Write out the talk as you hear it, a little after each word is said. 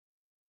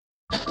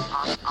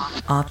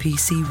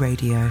RPC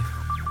Radio.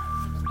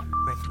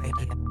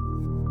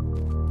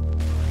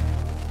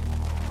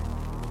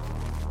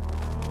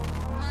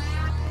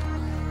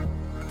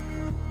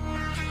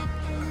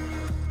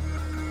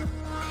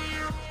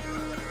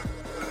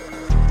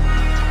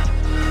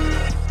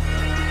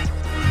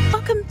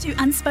 Welcome to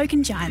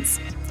Unspoken Giants,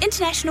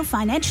 international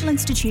financial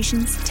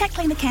institutions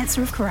tackling the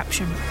cancer of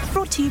corruption,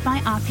 brought to you by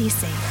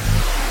RPC.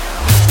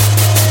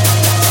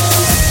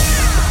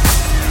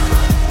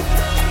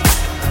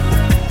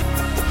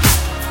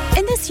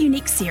 In this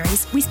unique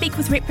series, we speak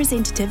with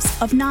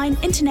representatives of 9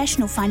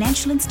 international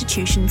financial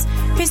institutions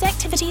whose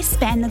activities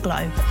span the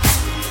globe.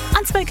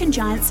 Unspoken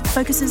Giants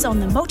focuses on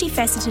the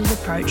multifaceted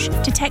approach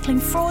to tackling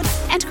fraud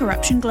and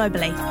corruption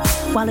globally,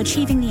 while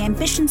achieving the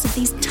ambitions of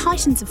these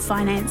titans of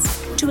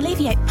finance to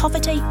alleviate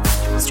poverty,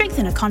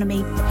 strengthen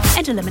economy,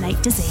 and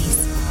eliminate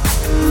disease.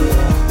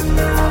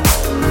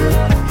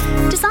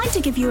 Designed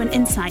to give you an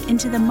insight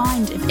into the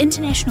mind of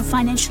international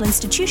financial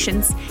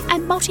institutions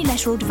and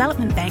multilateral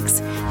development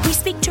banks, we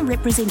speak to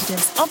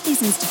representatives of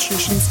these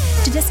institutions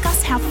to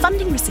discuss how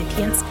funding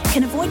recipients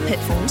can avoid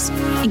pitfalls,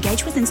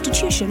 engage with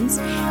institutions,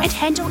 and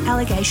handle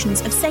allegations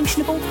of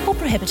sanctionable or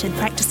prohibited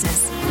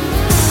practices.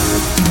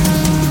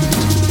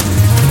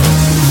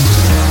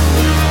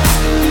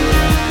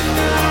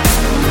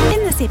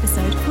 In this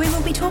episode, we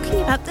will be talking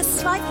about the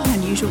slightly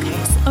unusual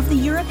case of the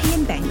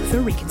European Bank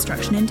for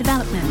Reconstruction and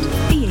Development,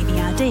 the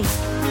EBRD.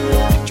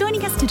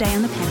 Joining us today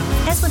on the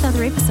panel, as with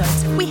other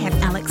episodes, we have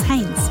Alex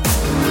Haynes.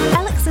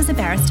 Alex is a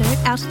barrister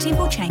at Outer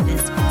Temple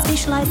Chambers,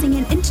 specialising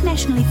in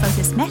internationally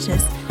focused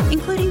matters,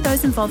 including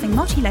those involving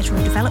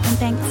multilateral development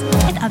banks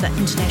and other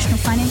international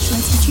financial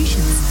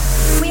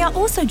institutions. We are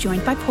also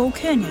joined by Paul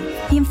Kearney,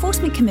 the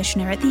Enforcement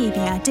Commissioner at the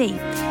EBRD,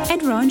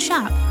 and Rowan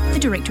Sharp, the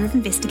Director of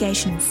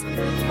Investigations.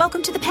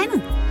 Welcome to the panel.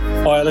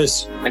 Hi,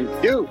 Alice. Thank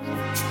you.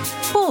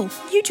 Paul,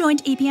 you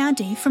joined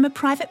EBRD from a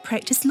private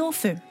practice law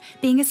firm,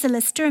 being a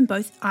solicitor in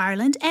both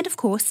Ireland and, of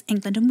course,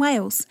 England and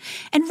Wales,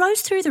 and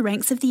rose through the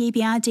ranks of the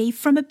EBRD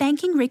from a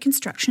banking,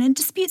 reconstruction and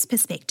disputes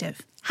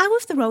perspective. How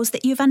have the roles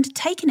that you've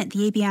undertaken at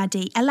the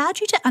EBRD allowed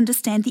you to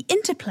understand the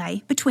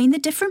interplay between the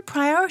different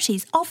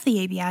priorities of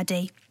the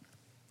EBRD?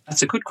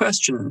 That's a good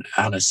question,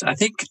 Alice. I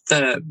think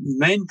the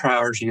main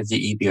priority of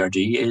the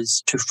EBRD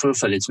is to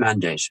fulfill its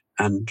mandate,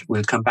 and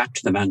we'll come back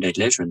to the mandate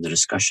later in the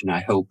discussion,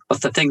 I hope.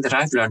 But the thing that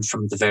I've learned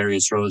from the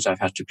various roles I've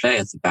had to play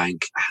at the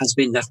bank has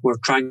been that we're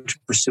trying to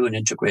pursue an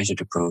integrated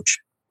approach.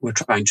 We're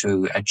trying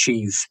to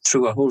achieve,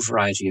 through a whole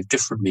variety of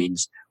different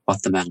means,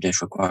 what the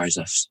mandate requires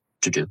us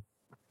to do.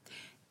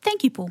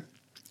 Thank you, Paul.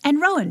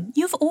 And Rowan,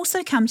 you've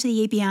also come to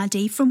the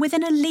EBRD from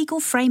within a legal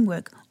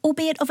framework,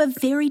 albeit of a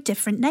very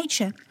different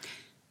nature.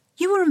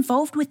 You were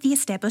involved with the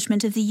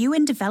establishment of the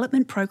UN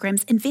Development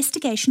Programme's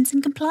Investigations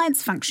and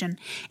Compliance function,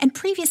 and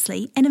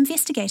previously an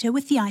investigator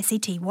with the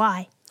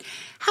ICTY.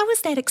 How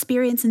has that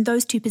experience in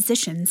those two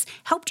positions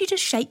helped you to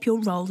shape your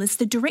role as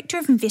the Director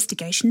of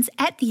Investigations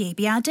at the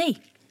EBRD?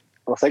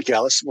 Well, thank you,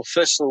 Alice. Well,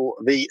 first of all,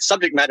 the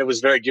subject matter was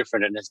very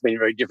different, and it's been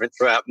very different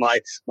throughout my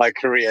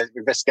career.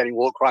 Investigating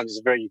war crimes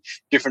is very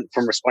different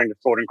from responding to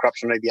fraud and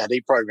corruption on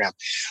EBRD program.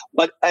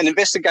 But an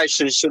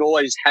investigation should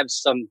always have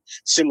some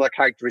similar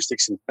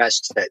characteristics and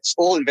facets.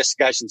 All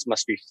investigations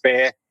must be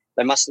fair,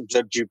 they must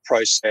observe due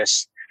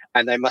process,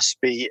 and they must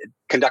be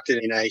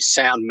conducted in a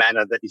sound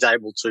manner that is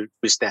able to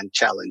withstand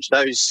challenge.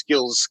 Those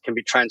skills can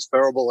be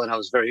transferable, and I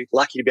was very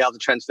lucky to be able to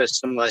transfer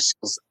some of those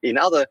skills in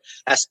other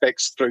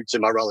aspects through to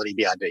my role at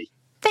EBRD.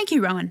 Thank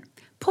you, Rowan.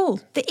 Paul,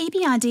 the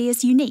EBRD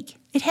is unique.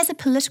 It has a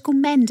political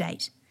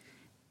mandate.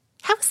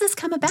 How has this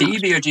come about? The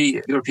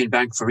EBRD, European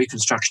Bank for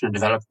Reconstruction and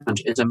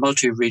Development, is a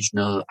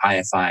multi-regional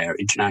IFI, or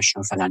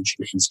international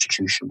financial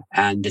institution.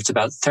 And it's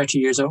about 30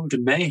 years old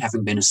in May,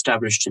 having been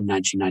established in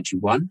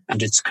 1991.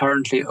 And it's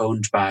currently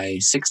owned by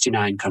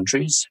 69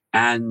 countries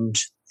and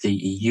the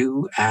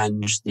EU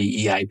and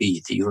the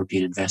EIB, the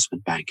European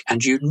Investment Bank.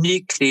 And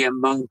uniquely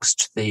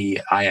amongst the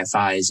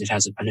IFIs, it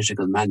has a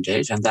political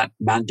mandate, and that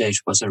mandate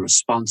was a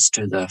response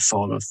to the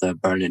fall of the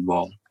Berlin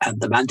Wall. And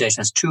the mandate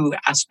has 2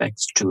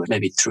 aspects to it,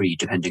 maybe 3,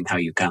 depending how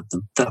you count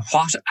them. The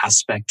what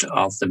aspect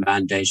of the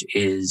mandate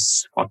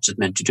is what's it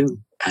meant to do?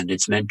 And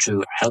it's meant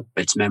to help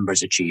its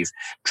members achieve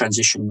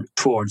transition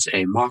towards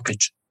a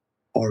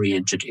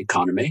market-oriented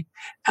economy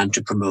and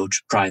to promote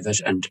private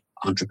and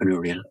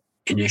entrepreneurial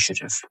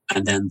initiative.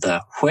 And then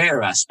the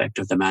where aspect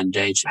of the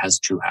mandate has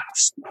 2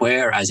 halves.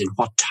 Where, as in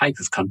what type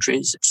of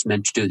countries. It's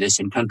meant to do this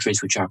in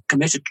countries which are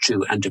committed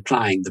to and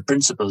applying the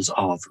principles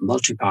of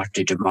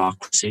multi-party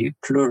democracy,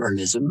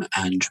 pluralism,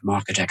 and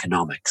market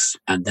economics.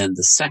 And then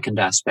the second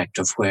aspect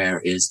of where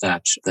is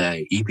that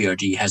the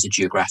EBRD has a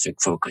geographic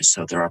focus.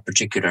 So there are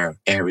particular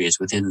areas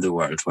within the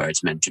world where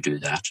it's meant to do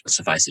that.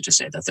 Suffice it to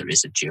say that there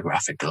is a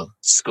geographical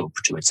scope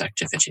to its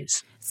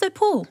activities. So,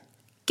 Paul,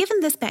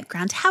 given this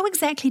background, how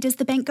exactly does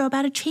the bank go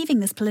about achieving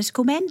this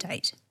political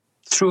mandate?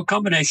 Through a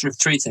combination of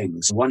 3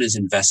 things. One is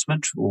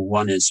investment,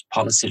 one is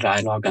policy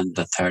dialogue, and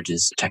the third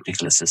is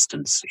technical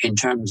assistance. In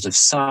terms of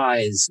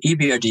size,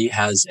 EBRD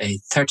has a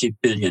 €30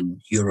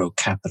 billion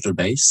capital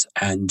base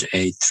and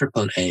a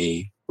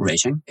AAA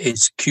rating.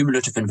 Its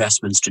cumulative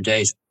investments to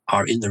date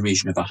are in the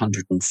region of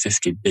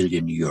 150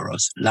 billion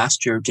euros.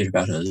 Last year did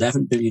about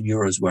 11 billion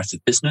euros worth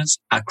of business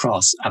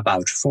across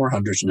about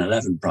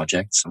 411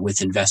 projects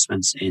with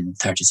investments in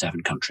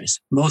 37 countries.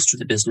 Most of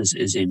the business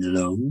is in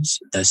loans.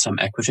 There's some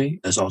equity.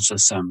 There's also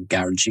some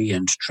guarantee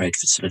and trade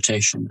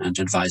facilitation and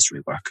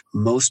advisory work.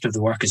 Most of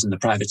the work is in the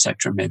private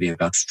sector, maybe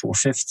about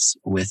 4/5,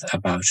 with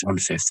about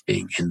 1/5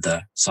 being in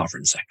the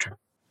sovereign sector.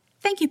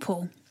 Thank you,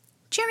 Paul.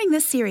 During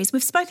this series,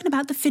 we've spoken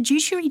about the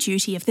fiduciary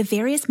duty of the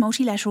various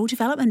multilateral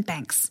development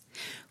banks.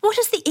 What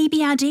is the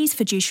EBRD's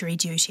fiduciary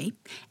duty,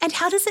 and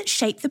how does it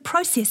shape the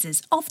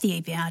processes of the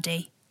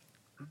EBRD?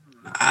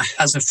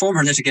 As a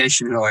former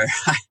litigation lawyer,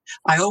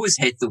 I always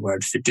hate the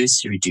word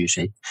fiduciary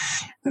duty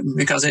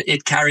because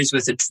it carries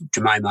with it,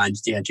 to my mind,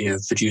 the idea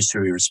of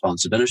fiduciary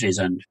responsibilities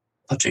and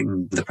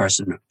putting the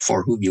person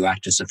for whom you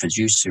act as a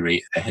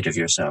fiduciary ahead of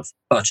yourself.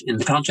 But in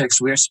the context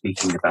we're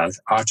speaking about,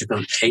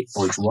 Article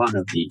 8.1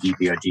 of the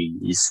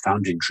EBRD's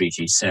founding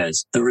treaty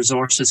says the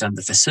resources and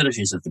the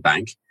facilities of the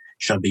bank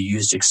shall be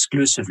used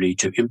exclusively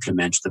to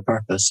implement the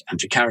purpose and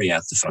to carry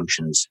out the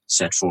functions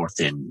set forth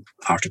in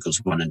Articles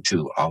 1 and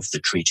 2 of the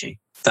treaty.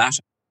 That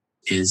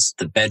is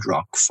the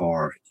bedrock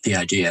for the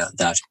idea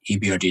that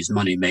EBRD's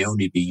money may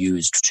only be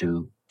used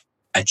to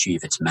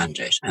achieve its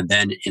mandate. And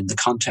then in the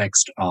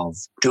context of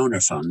donor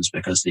funds,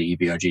 because the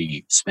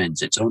EBRD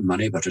spends its own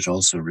money, but it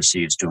also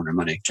receives donor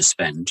money to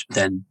spend,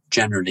 then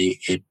generally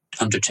it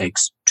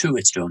undertakes to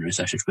its donors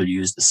that it will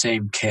use the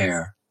same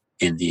care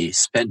in the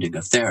spending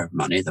of their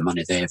money, the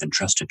money they have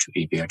entrusted to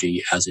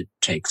EBRD, as it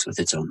takes with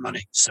its own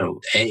money. So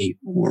A,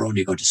 we're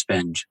only going to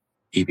spend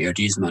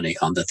EBRD's money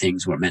on the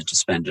things we're meant to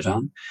spend it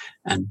on,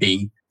 and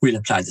B, we'll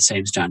apply the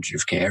same standard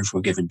of care if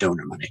we're given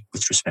donor money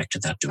with respect to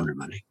that donor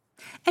money.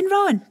 And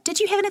Rowan, did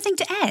you have anything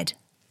to add?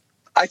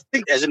 I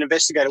think as an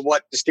investigator,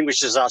 what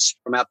distinguishes us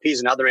from our peers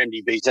and other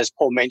MDBs, as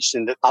Paul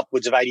mentioned, that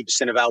upwards of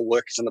 80% of our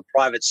work is in the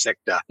private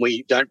sector.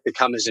 We don't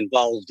become as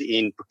involved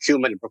in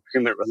procurement and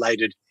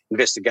procurement-related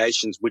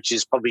investigations, which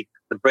is probably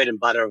the bread and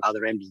butter of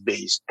other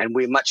MDBs. And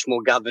we're much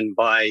more governed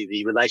by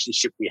the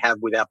relationship we have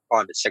with our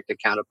private sector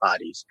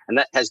counterparties. And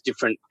that has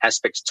different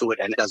aspects to it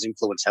and it does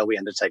influence how we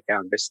undertake our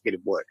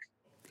investigative work.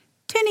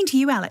 Turning to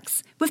you,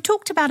 Alex, we've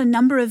talked about a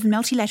number of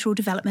multilateral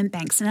development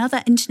banks and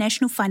other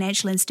international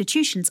financial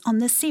institutions on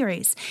this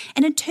series.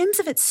 And in terms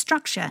of its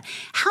structure,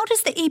 how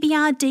does the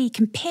EBRD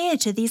compare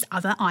to these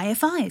other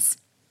IFIs?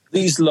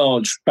 These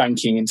large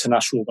banking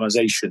international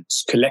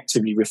organisations,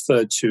 collectively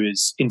referred to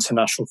as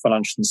international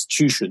financial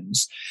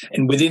institutions,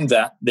 and within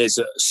that there's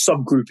a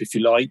subgroup, if you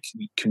like.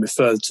 We can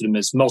refer to them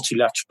as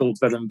multilateral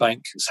development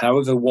banks,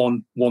 however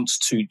one wants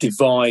to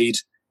divide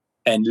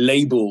and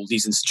label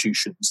these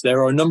institutions.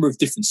 There are a number of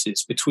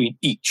differences between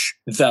each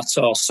that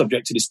are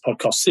subject to this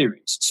podcast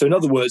series. So in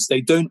other words,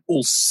 they don't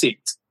all sit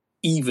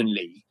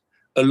evenly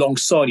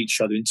alongside each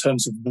other in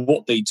terms of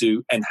what they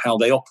do and how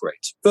they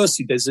operate.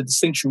 Firstly, there's a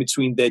distinction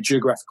between their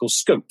geographical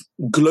scope.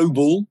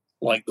 Global,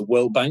 like the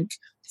World Bank,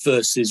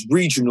 versus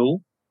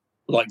regional,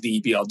 like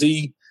the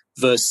EBRD,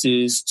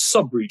 versus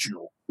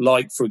sub-regional,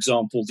 like, for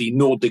example, the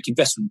Nordic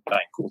Investment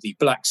Bank or the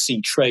Black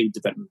Sea Trade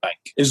Development Bank.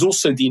 There's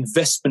also the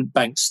investment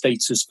bank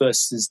status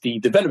versus the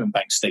development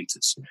bank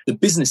status. The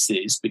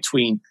businesses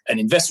between an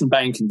investment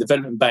bank and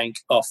development bank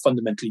are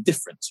fundamentally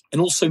different.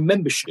 And also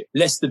membership,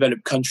 less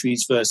developed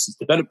countries versus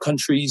developed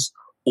countries,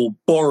 or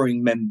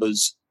borrowing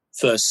members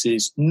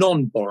versus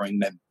non-borrowing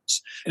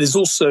members. And there's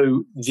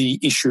also the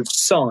issue of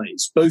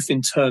size, both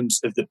in terms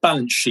of the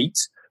balance sheet,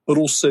 but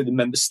also the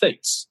member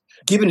states.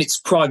 Given its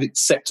private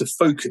sector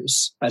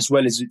focus, as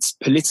well as its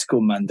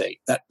political mandate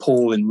that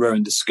Paul and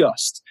Rowan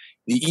discussed,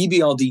 the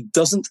EBRD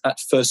doesn't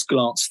at first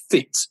glance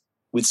fit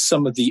with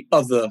some of the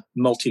other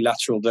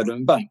multilateral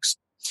development banks.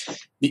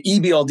 The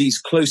EBRD's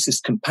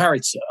closest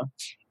comparator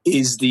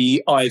is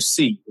the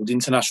IFC, or the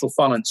International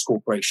Finance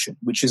Corporation,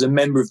 which is a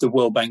member of the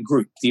World Bank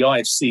Group. The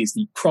IFC is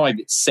the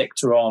private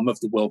sector arm of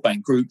the World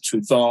Bank Group to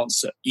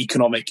advance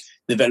economic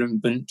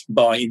development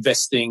by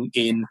investing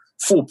in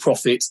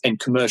for-profit and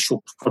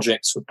commercial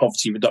projects for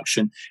poverty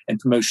reduction and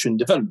promotion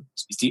development.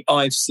 The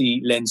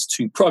IFC lends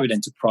to private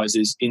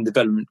enterprises in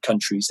development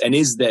countries and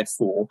is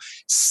therefore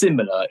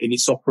similar in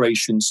its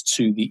operations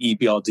to the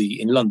EBRD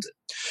in London.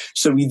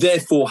 So we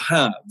therefore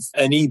have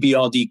an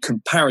EBRD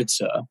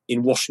comparator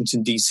in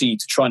Washington, D.C.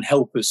 to try and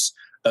help us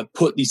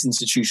put these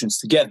institutions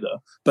together,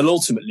 but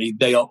ultimately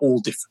they are all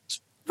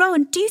different.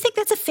 Rowan, do you think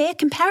that's a fair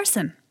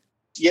comparison?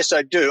 Yes,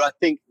 I do. I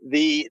think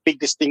the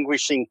big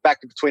distinguishing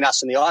factor between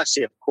us and the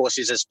IFC, of course,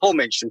 is, as Paul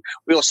mentioned,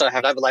 we also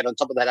have overlaid on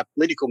top of that a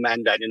political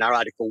mandate in our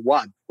Article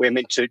 1. We're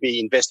meant to be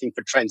investing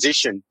for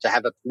transition to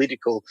have a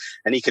political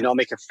and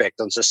economic effect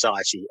on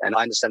society. And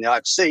I understand the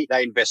IFC,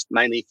 they invest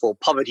mainly for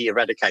poverty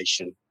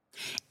eradication.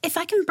 If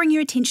I can bring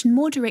your attention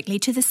more directly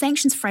to the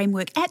sanctions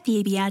framework at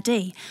the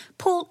EBRD,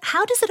 Paul,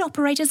 how does it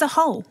operate as a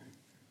whole?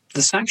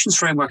 The sanctions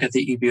framework at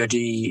the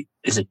EBRD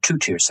is a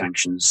two-tier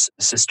sanctions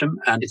system,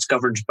 and it's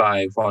governed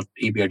by what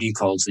EBRD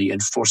calls the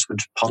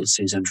enforcement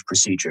policies and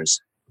procedures.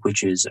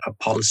 which is a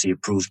policy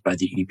approved by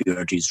the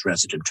EBRD's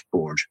resident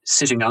board.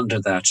 Sitting under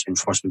that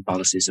enforcement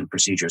policies and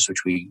procedures,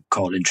 which we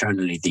call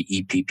internally the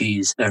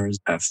EPPs, there is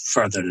a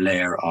further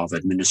layer of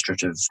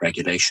administrative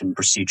regulation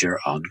procedure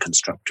on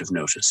constructive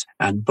notice.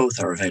 And both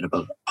are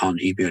available on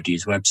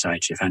EBRD's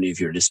website. If any of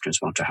your listeners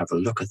want to have a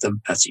look at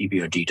them, that's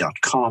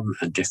ebrd.com.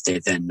 And if they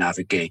then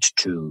navigate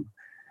to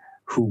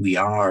who we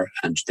are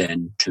and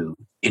then to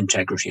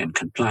integrity and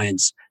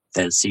compliance,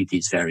 they'll see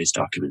these various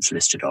documents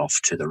listed off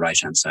to the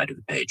right-hand side of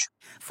the page.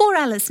 For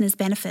our listeners'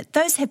 benefit,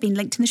 those have been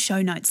linked in the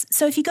show notes.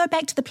 So if you go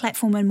back to the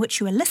platform in which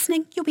you are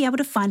listening, you'll be able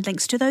to find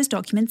links to those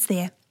documents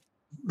there.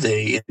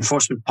 The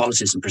enforcement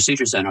policies and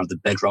procedures then are the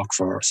bedrock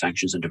for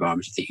sanctions and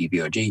debarment of the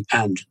EBRD,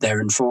 and they're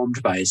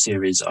informed by a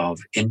series of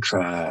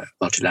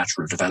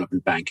intra-multilateral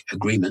development bank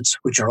agreements,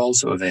 which are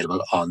also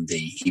available on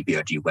the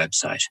EBRD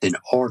website. In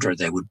order,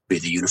 they would be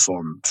the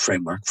uniform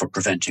framework for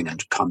preventing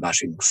and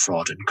combating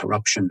fraud and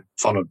corruption,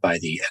 followed by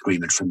the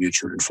agreement for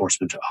mutual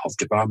enforcement of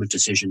debarment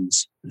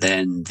decisions,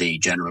 then the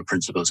general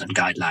principles and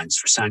guidelines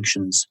for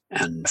sanctions,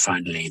 and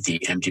finally the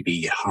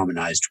MDB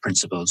harmonized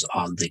principles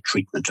on the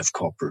treatment of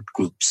corporate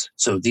groups.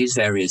 So these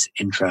various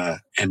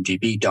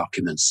intra-MDB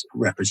documents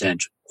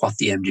represent what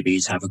the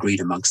MDBs have agreed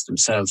amongst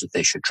themselves that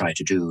they should try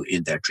to do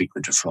in their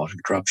treatment of fraud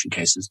and corruption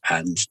cases.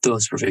 And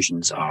those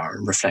provisions are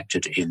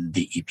reflected in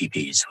the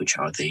EPPs, which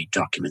are the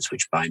documents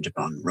which bind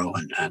upon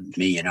Rohan and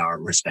me in our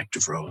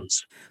respective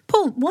roles.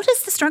 Paul, what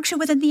is the structure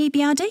within the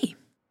EBRD?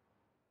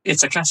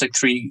 It's a classic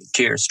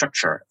three-tier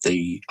structure.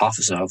 The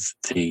Office of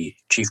the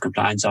Chief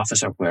Compliance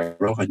Officer, where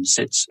Rohan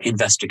sits,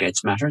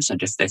 investigates matters,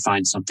 and if they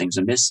find something's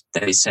amiss,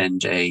 they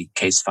send a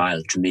case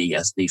file to me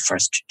as the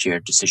first-tier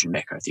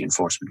decision-maker, the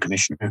Enforcement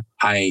Commissioner.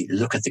 I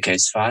look at the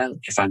case file.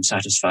 If I'm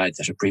satisfied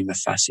that a prima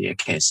facie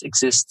case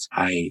exists,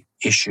 I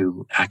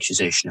issue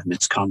accusation of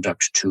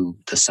misconduct to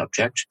the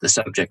subject. The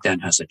subject then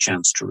has a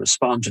chance to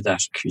respond to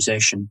that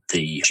accusation.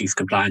 The Chief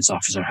Compliance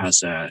Officer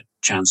has a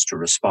chance to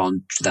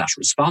respond to that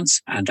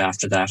response. And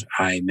after that,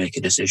 I make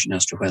a decision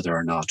as to whether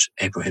or not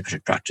a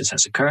prohibited practice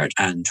has occurred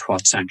and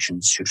what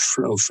sanctions should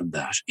flow from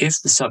that.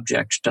 If the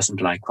subject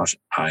doesn't like what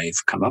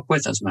I've come up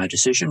with as my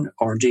decision,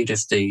 or indeed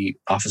if the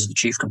Office of the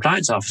Chief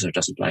Compliance Officer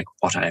doesn't like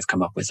what I have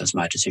come up with as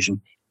my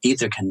decision,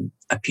 either can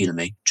appeal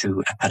me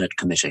to appellate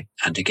committee.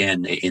 And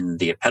again, in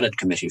the appellate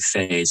committee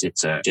phase,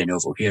 it's a de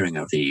novo hearing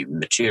of the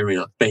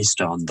material based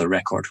on the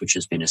record which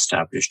has been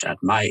established at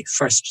my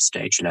first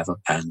stage level,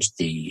 and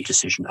the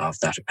decision of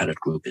that appellate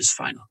group is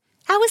final.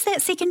 How is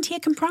that second tier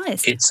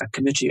comprised? It's a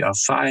committee of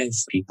 5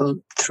 people.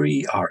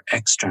 3 are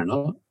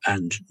external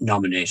and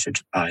nominated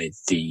by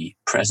the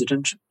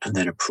president and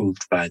then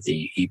approved by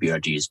the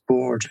EBRD's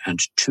board, and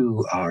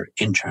 2 are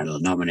internal,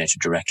 nominated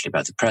directly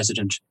by the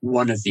president.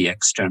 One of the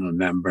external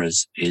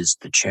members is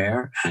the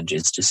chair and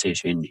is to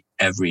sit in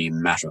every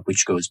matter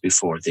which goes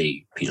before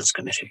the appeals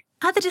committee.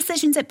 Are the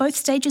decisions at both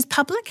stages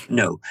public?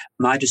 No,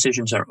 my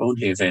decisions are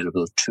only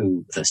available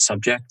to the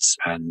subjects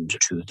and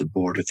to the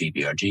board of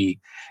EBRD.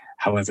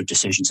 However,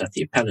 decisions at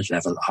the appellate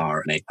level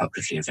are made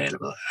publicly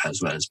available,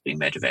 as well as being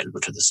made available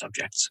to the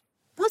subjects.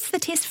 What's the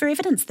test for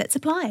evidence that's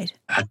applied?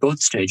 At both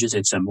stages,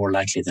 it's a more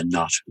likely than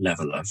not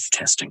level of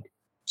testing.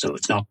 So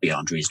it's not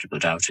beyond reasonable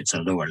doubt, it's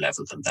a lower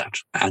level than that.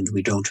 And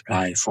we don't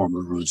apply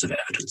formal rules of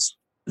evidence.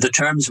 The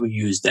terms we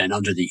use then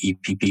under the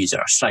EPPs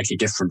are slightly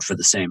different for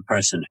the same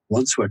person.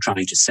 Once we're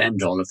trying to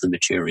send all of the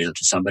material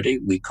to somebody,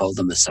 we call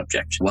them a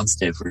subject. Once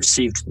they've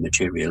received the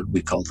material, we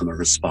call them a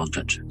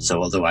respondent.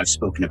 So although I've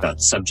spoken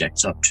about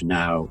subjects up to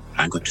now,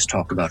 I'm going to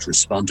talk about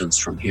respondents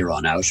from here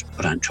on out,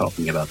 but I'm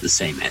talking about the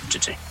same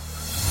entity.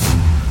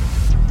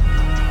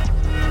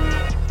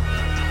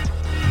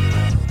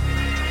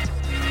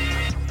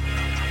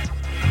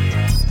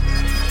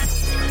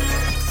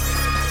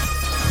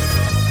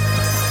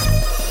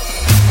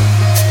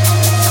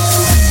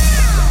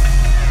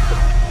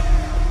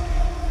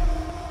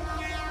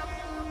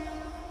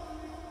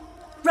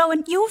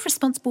 Rohan, you're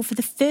responsible for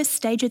the first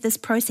stage of this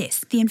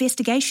process, the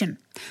investigation.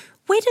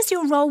 Where does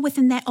your role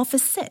within that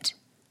office sit?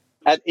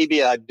 At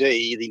EBRD,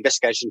 the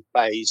investigation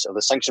phase of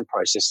the sanction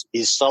process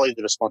is solely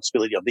the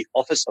responsibility of the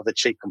Office of the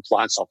Chief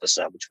Compliance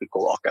Officer, which we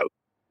call OCCO.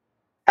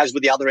 As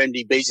with the other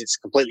MDBs, it's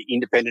a completely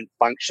independent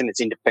function. It's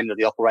independent of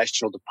the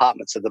operational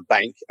departments of the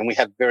bank, and we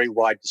have very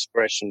wide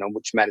discretion on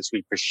which matters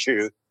we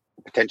pursue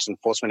potential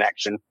enforcement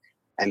action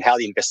and how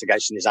the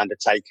investigation is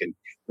undertaken.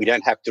 We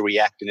don't have to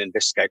react and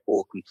investigate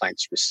all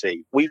complaints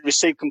received. We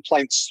receive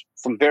complaints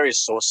from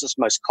various sources,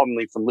 most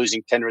commonly from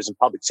losing tenders in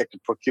public sector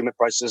procurement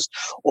processes,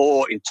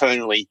 or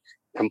internally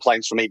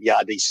complaints from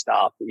EBRD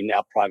staff in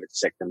our private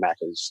sector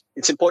matters.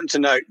 It's important to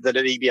note that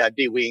at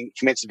EBRD, we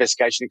commence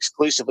investigation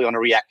exclusively on a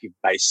reactive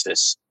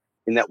basis,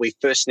 in that we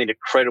first need a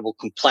credible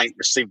complaint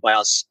received by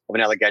us of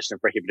an allegation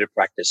of prohibited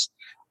practice.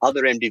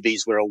 Other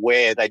MDBs, we're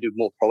aware they do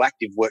more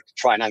proactive work to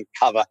try and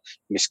uncover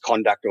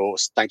misconduct or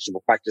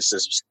sanctionable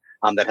practices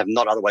that have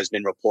not otherwise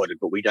been reported,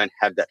 but we don't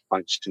have that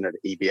function at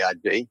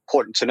EBRD.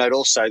 Important to note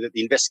also that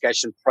the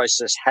investigation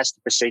process has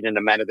to proceed in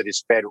a manner that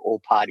is fair to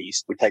all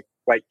parties. We take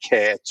great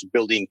care to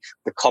build in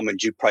the common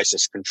due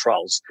process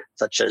controls,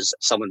 such as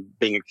someone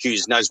being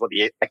accused knows what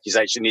the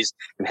accusation is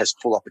and has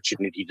full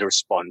opportunity to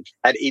respond.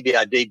 At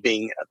EBRD,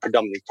 being a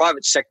predominantly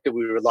private sector,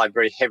 we rely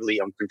very heavily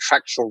on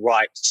contractual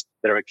rights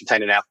that are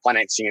contained in our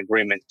financing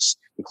agreements,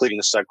 including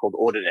the so-called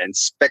audit and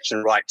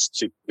inspection rights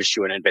to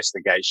pursue an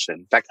investigation.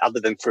 In fact, other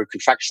than through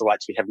contractual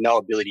rights, we have no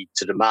ability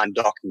to demand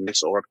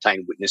documents or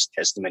obtain witness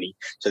testimony.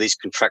 So these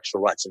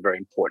contractual rights are very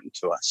important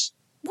to us.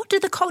 What do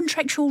the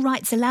contractual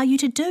rights allow you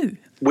to do?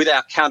 With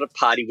our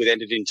counterparty, we've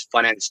entered into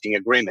financing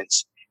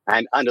agreements.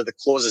 And under the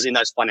clauses in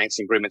those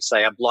financing agreements,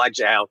 they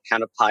oblige our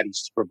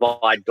counterparties to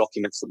provide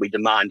documents that we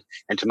demand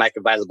and to make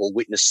available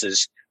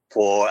witnesses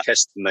for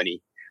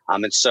testimony.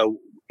 And so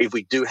if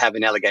we do have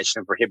an allegation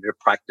of prohibited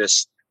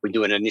practice, we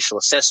do an initial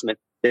assessment,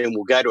 then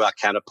we'll go to our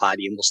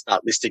counterparty and we'll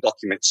start listing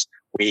documents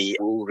we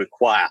will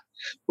require.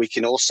 We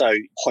can also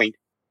appoint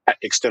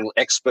external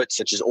experts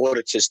such as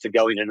auditors to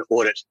go in and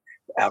audit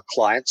our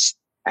clients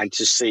and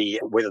to see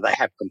whether they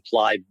have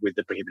complied with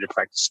the prohibited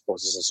practice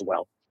clauses as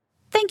well.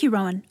 Thank you,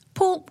 Rowan.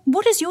 Paul,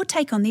 what is your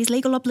take on these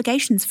legal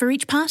obligations for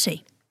each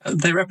party?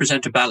 They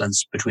represent a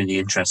balance between the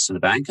interests of the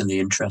bank and the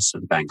interests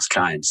of the bank's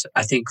clients.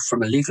 I think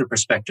from a legal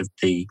perspective,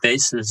 the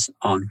basis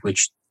on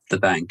which the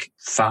bank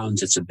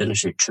founds its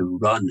ability to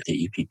run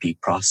the EPP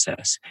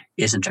process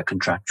isn't a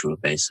contractual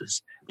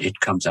basis. It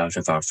comes out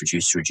of our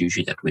fiduciary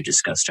duty that we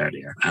discussed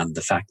earlier and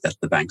the fact that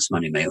the bank's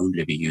money may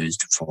only be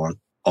used for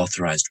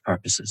authorised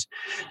purposes.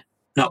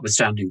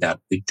 Notwithstanding that,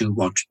 we do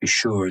want to be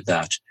sure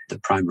that the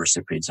prime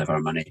recipients of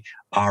our money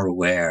are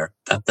aware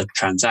that the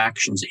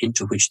transactions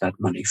into which that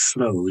money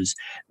flows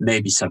may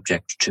be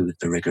subject to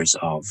the rigours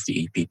of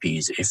the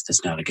EPPs if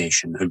there's an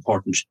allegation.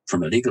 Important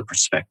from a legal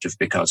perspective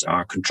because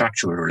our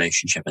contractual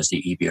relationship as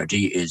the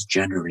EBRD is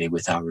generally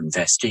with our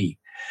investee.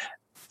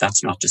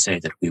 That's not to say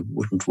that we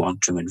wouldn't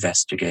want to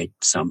investigate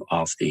some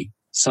of the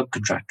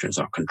subcontractors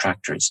or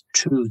contractors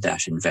to that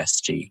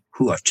investee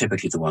who are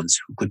typically the ones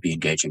who could be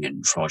engaging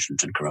in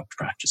fraudulent and corrupt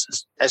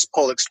practices. As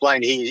Paul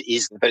explained, he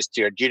is the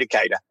first-tier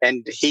adjudicator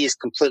and he is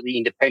completely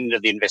independent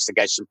of the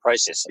investigation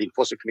process. The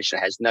Enforcement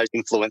Commissioner has no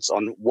influence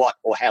on what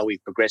or how we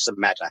progress a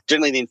matter.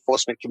 Generally, the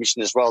Enforcement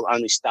Commissioner's role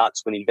only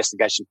starts when the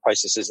investigation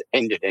process has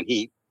ended and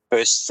he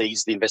first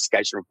sees the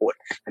investigation report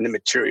and the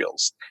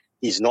materials.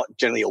 He's not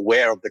generally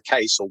aware of the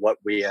case or what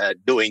we are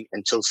doing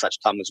until such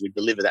time as we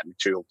deliver that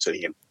material to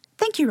him.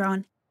 Thank you,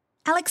 Rowan.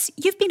 Alex,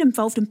 you've been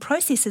involved in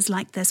processes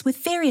like this with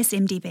various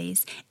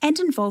MDBs and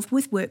involved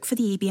with work for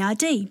the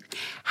EBRD.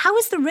 How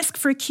has the risk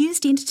for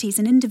accused entities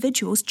and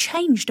individuals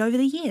changed over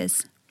the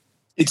years?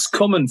 It's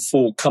common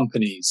for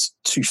companies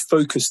to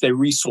focus their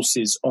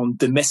resources on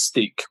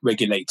domestic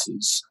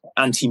regulators,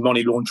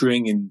 anti-money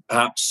laundering and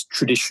perhaps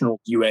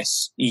traditional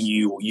US,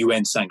 EU or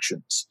UN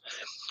sanctions.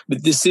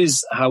 But this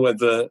is,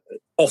 however,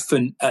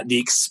 often at the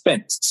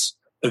expense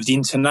of the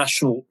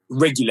international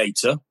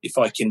regulator, if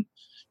I can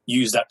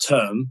use that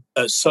term,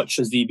 such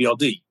as the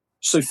EBRD.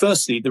 So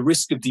firstly, the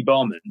risk of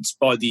debarment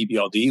by the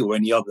EBRD or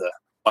any other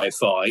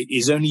IFI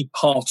is only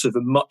part of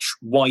a much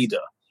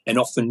wider and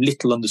often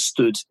little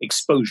understood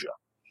exposure.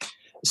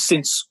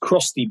 Since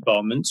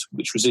cross-debarment,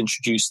 which was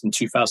introduced in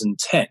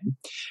 2010,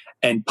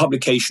 and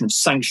publication of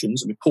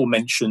sanctions, Paul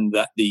mentioned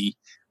that the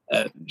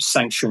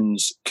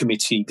sanctions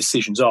committee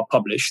decisions are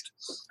published,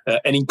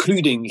 and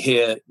including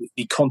here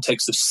the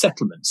context of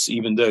settlements,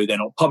 even though they're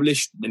not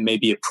published, there may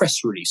be a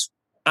press release.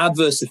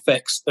 Adverse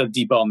effects of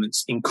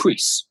debarments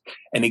increase.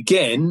 And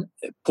again,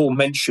 Paul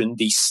mentioned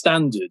the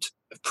standard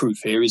of proof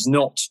here is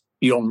not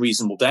beyond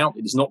reasonable doubt.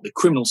 It is not the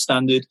criminal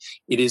standard.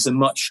 It is a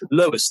much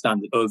lower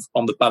standard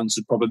on the balance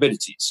of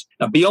probabilities.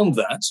 Now, beyond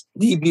that,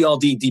 the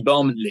EBRD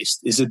debarment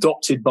list is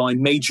adopted by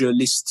major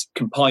list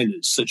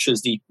compilers, such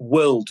as the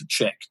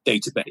WorldCheck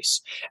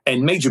database.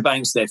 And major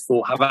banks,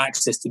 therefore, have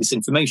access to this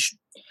information.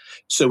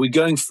 So we're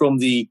going from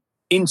the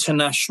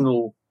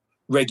international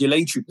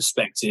regulatory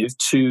perspective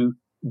to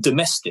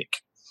domestic.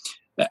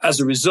 As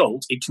a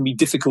result, it can be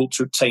difficult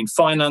to obtain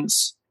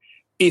finance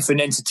if an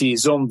entity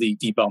is on the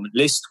debarment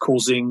list,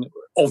 causing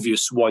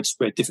obvious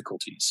widespread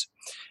difficulties.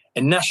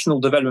 And national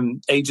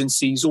development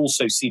agencies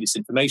also see this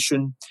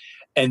information,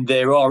 and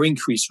there are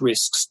increased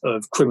risks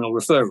of criminal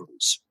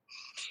referrals.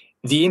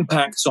 The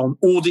impact on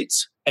audit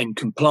and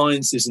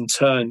compliance is in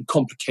turn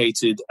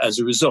complicated as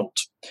a result.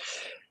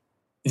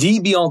 The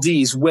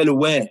EBRD is well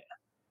aware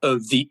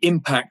of the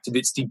impact of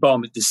its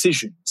debarment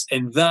decisions,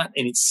 and that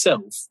in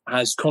itself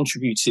has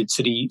contributed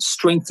to the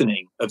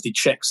strengthening of the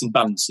checks and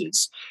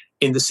balances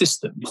in the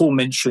system. Paul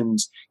mentioned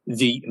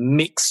the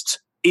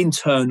mixed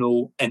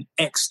internal and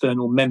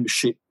external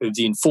membership of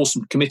the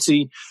Enforcement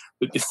Committee,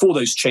 but before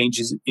those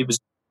changes, it was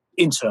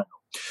internal.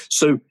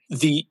 So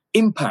the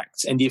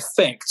impact and the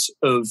effect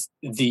of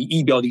the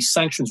EBRD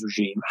sanctions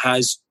regime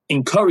has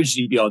encouraged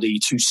the EBRD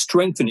to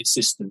strengthen its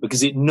system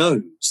because it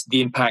knows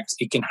the impact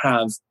it can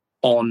have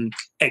on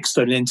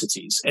external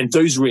entities. And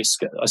those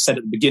risks, I said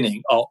at the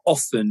beginning, are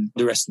often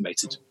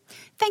underestimated.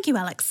 Thank you,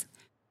 Alex.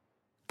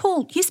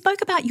 Paul, you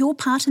spoke about your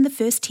part in the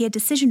first-tier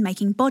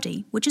decision-making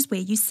body, which is where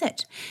you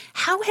sit.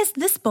 How has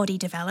this body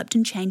developed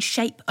and changed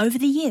shape over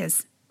the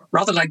years?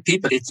 Rather like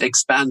people, it's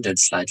expanded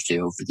slightly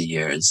over the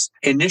years.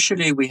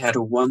 Initially, we had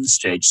a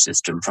one-stage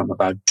system from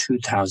about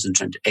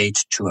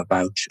 2008 to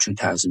about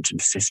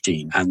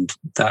 2015, and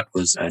that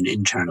was an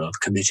internal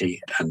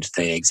committee, and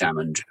they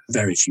examined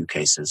very few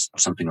cases,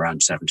 something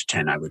around 7 to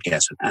 10, I would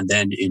guess. And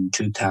then in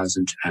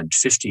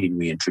 2015,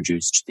 we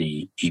introduced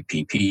the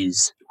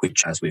EPPs,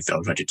 which, as we've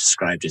already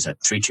described, is a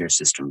three-tier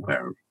system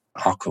where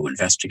OCCO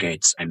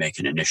investigates, I make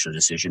an initial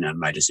decision, and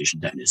my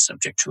decision then is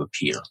subject to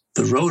appeal.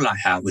 The role I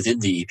have within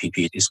the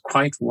EPP is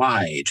quite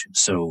wide,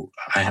 so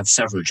I have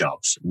several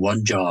jobs.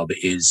 One job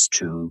is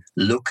to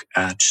look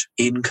at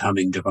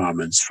incoming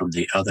debarments from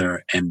the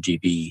other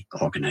MDB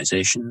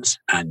organisations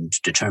and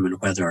determine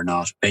whether or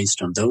not,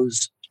 based on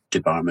those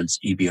debarments,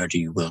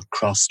 EBRD will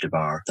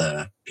cross-debar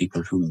the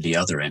people whom the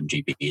other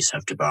MDBs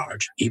have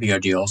debarred.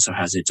 EBRD also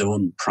has its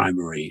own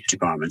primary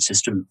debarment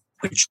system,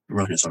 which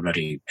Ron has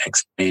already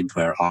explained,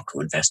 where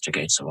OCCO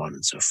investigates, so on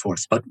and so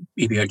forth. But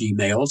EBRD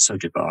may also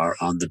debar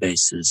on the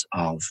basis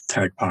of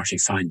third-party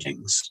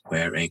findings,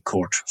 where a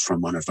court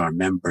from one of our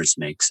members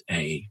makes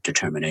a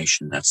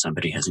determination that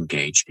somebody has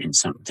engaged in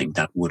something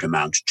that would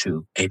amount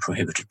to a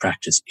prohibited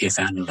practice if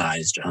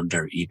analysed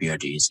under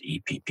EBRD's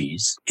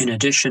EPPs. In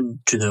addition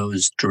to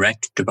those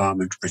direct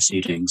debarment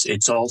proceedings,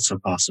 it's also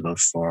possible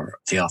for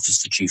the Office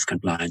of the Chief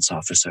Compliance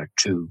Officer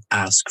to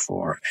ask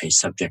for a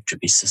subject to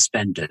be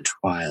suspended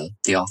while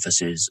the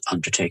office is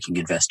undertaking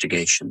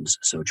investigations.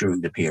 So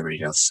during the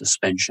period of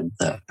suspension,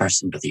 the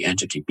person or the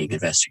entity being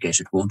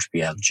investigated won't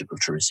be eligible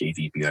to receive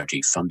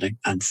EBRD funding.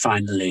 And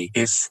finally,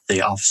 if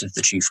the Office of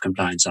the Chief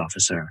Compliance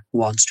Officer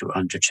wants to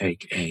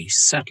undertake a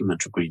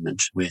settlement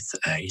agreement with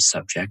a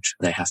subject,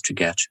 they have to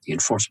get the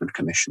Enforcement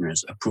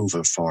Commissioner's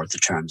approval for the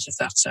terms of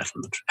that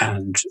settlement.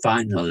 And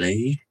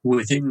finally,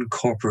 within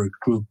corporate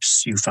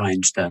groups, you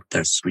find that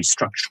there's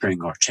restructuring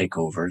or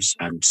takeovers.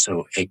 And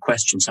so a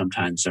question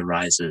sometimes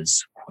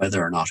arises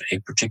whether or not a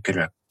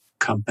particular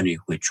company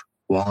which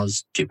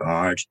was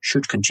debarred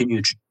should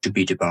continue to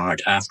be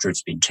debarred after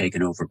it's been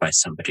taken over by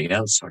somebody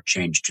else or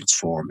changed its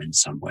form in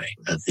some way.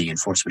 The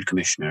Enforcement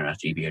Commissioner at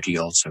EBRD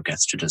also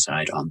gets to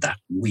decide on that.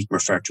 We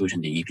refer to it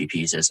in the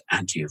EPPs as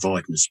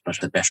anti-avoidance, but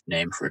the best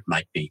name for it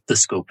might be the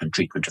scope and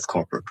treatment of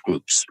corporate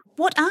groups.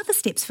 What are the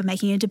steps for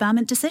making a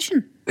debarment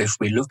decision? If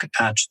we look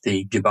at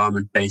the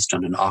debarment based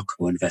on an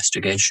OCCO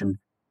investigation,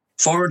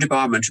 for a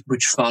debarment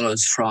which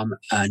follows from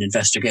an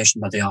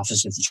investigation by the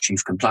Office of the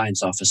Chief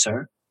Compliance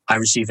Officer, I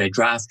receive a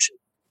draft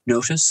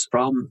notice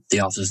from the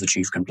Office of the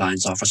Chief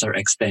Compliance Officer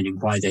explaining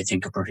why they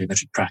think a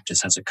prohibited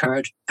practice has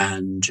occurred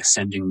and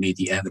sending me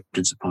the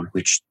evidence upon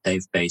which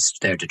they've based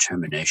their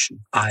determination.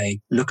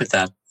 I look at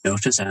that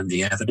notice and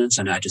the evidence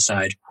and I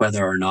decide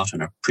whether or not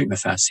on a prima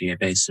facie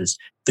basis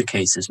the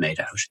case is made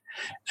out.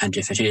 And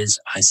if it is,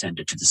 I send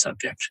it to the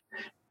subject.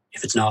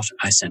 If it's not,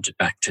 I send it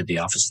back to the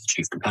Office of the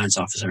Chief Compliance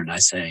Officer and I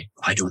say,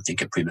 I don't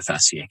think a prima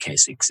facie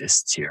case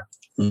exists here.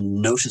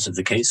 Notice of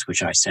the case,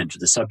 which I send to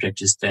the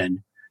subject, is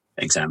then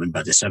examined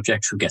by the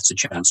subject, who gets a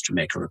chance to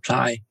make a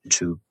reply,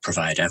 to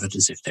provide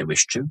evidence if they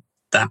wish to.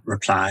 That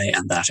reply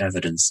and that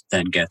evidence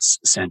then gets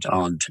sent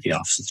on to the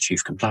Office of the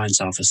Chief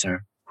Compliance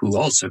Officer, who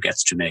also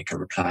gets to make a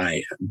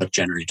reply, but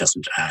generally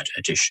doesn't add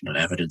additional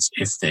evidence.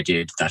 If they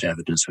did, that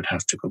evidence would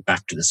have to go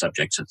back to the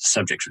subject, so the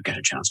subject would get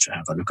a chance to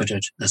have a look at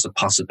it. There's a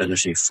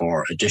possibility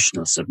for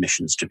additional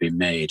submissions to be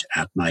made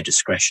at my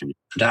discretion.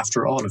 And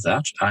after all of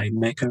that, I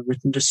make a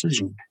written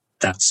decision.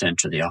 That's sent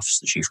to the Office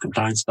of the Chief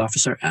Compliance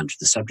Officer and to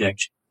the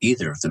subject.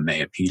 Either of them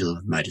may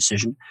appeal my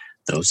decision,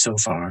 though so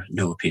far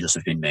no appeals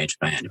have been made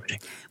by anybody.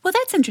 Well,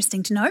 that's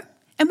interesting to know.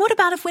 And what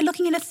about if we're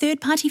looking at a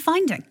third-party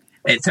finding?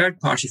 A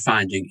third-party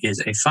finding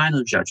is a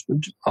final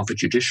judgment of a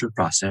judicial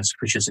process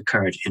which has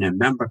occurred in a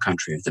member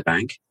country of the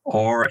bank,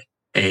 or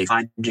a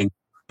finding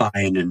by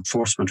an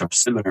enforcement or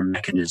similar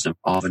mechanism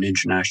of an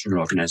international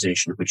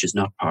organisation which is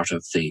not part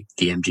of the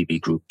MDB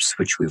groups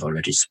which we've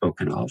already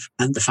spoken of.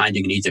 And the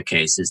finding in either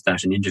case is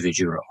that an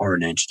individual or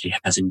an entity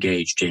has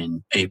engaged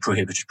in a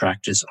prohibited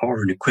practice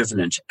or an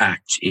equivalent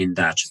act in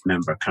that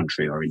member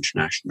country or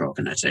international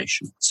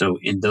organisation. So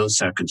in those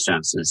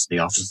circumstances, the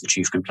Office of the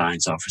Chief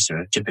Compliance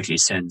Officer typically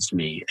sends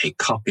me a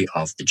copy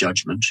of the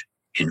judgment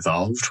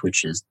involved,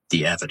 which is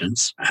the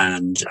evidence,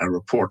 and a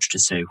report to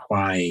say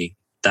why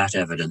that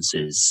evidence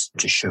is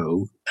to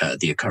show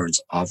the occurrence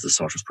of the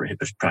sort of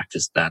prohibited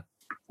practice that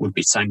would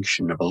be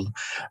sanctionable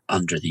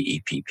under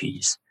the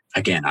EPPs.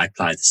 Again, I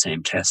apply the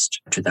same test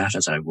to that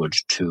as I would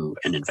to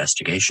an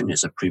investigation.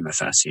 Is a prima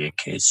facie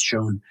case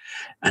shown?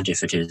 And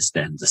if it is,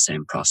 then the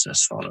same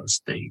process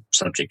follows. The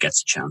subject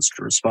gets a chance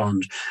to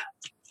respond.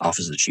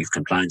 Office of the Chief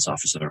Compliance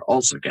Officer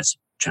also gets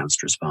a chance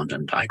to respond,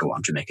 and I go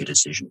on to make a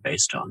decision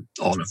based on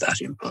all of that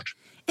input.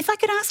 If I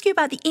could ask you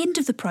about the end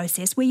of the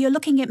process where you're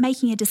looking at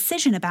making a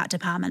decision about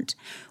debarment,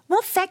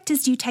 what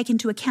factors do you take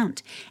into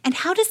account, and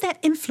how does that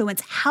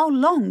influence how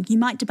long you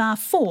might debar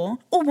for,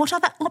 or what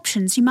other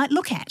options you might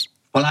look at?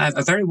 Well, I have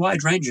a very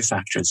wide range of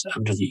factors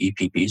under the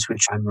EPPs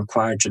which I'm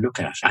required to look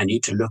at. I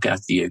need to look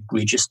at the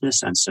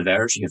egregiousness and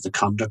severity of the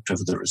conduct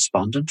of the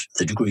respondent,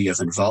 the degree of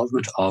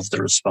involvement of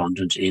the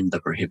respondent in the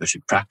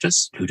prohibited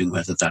practice, including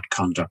whether that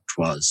conduct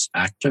was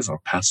active or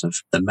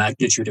passive, the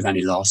magnitude of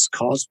any loss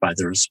caused by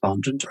the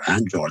respondent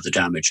and or the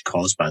damage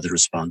caused by the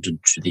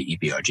respondent to the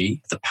EBRD,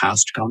 the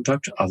past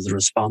conduct of the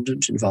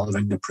respondent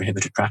involving a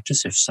prohibited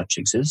practice, if such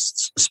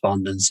exists,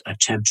 respondent's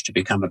attempt to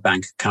become a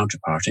bank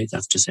counterparty,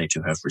 that's to say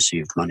to have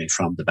received money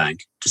from the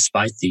bank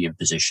despite the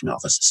imposition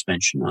of a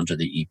suspension under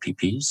the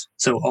EPPs.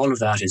 So all of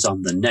that is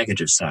on the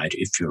negative side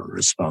if you're a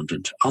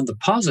respondent. On the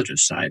positive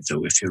side,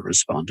 though, if you're a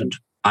respondent,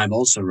 I'm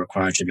also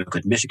required to look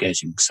at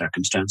mitigating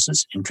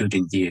circumstances,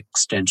 including the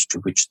extent to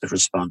which the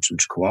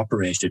respondent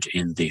cooperated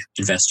in the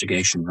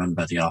investigation run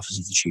by the Office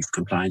of the Chief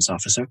Compliance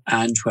Officer,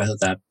 and whether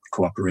that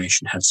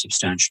cooperation had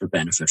substantial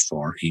benefit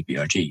for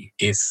EBRD.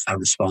 If a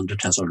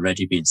respondent has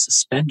already been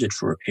suspended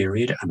for a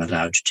period, I'm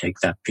allowed to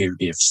take that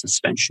period of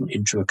suspension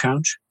into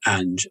account.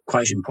 And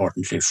quite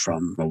importantly,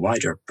 from a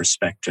wider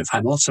perspective,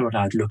 I'm also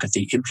allowed to look at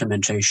the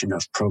implementation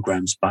of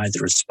programs by the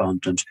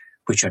respondent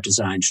which are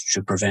designed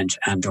to prevent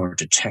and or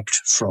detect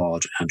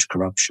fraud and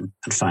corruption.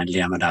 And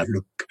finally, I'm allowed to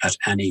look at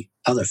any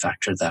other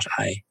factor that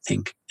I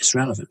think is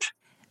relevant.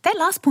 That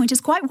last point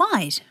is quite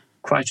wide.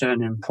 Quite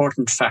an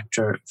important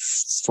factor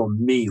for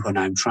me when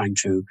I'm trying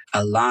to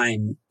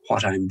align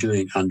what I'm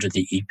doing under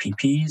the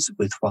EPPs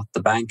with what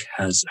the bank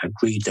has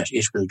agreed that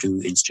it will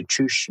do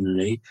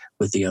institutionally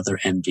with the other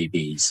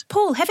MDBs.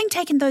 Paul, having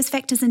taken those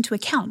factors into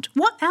account,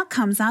 what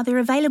outcomes are there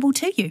available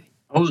to you?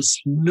 A whole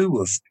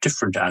slew of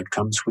different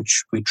outcomes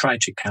which we try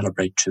to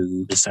calibrate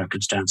to the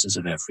circumstances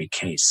of every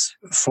case.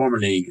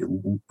 Formally,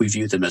 we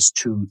view them as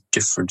two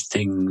different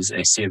things,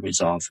 a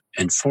series of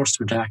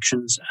enforcement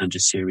actions and a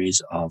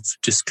series of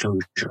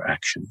disclosure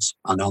actions.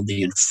 And on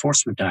the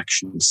enforcement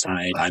action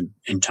side, I'm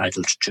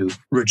entitled to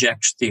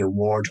reject the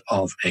award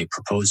of a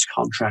proposed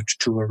contract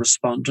to a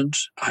respondent.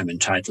 I'm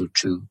entitled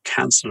to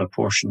cancel a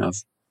portion of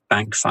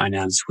bank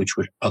finance which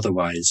would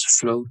otherwise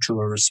flow to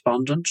a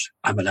respondent.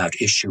 I'm allowed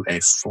to issue a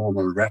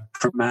formal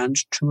reprimand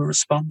to a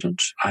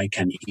respondent. I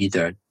can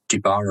either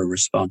debar a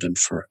respondent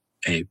for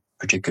a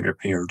particular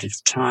period of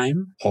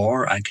time,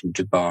 or I can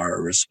debar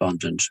a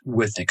respondent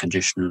with a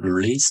conditional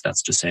release.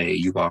 That's to say,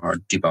 you are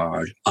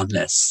debarred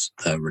unless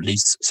the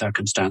release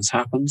circumstance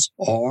happens,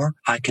 or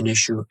I can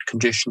issue a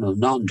conditional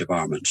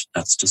non-debarment.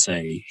 That's to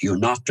say, you're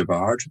not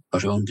debarred,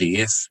 but only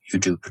if you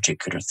do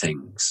particular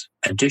things.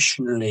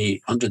 Additionally,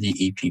 under the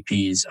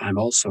EPPs, I'm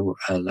also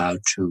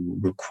allowed to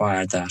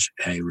require that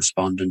a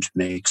respondent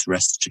makes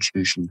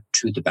restitution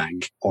to the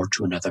bank or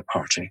to another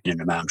party in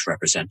an amount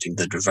representing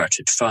the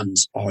diverted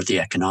funds or the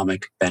economic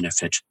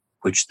benefit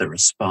which the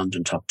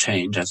respondent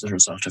obtained as a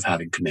result of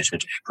having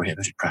committed a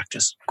prohibited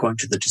practice. Going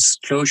to the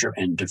disclosure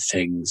end of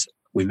things,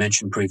 we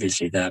mentioned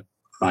previously that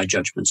my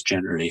judgments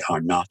generally are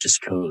not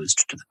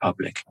disclosed to the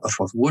public. But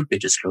what would be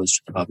disclosed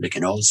to the public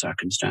in all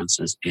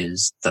circumstances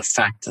is the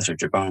fact that a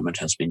debarment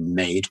has been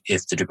made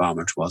if the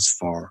debarment was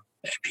for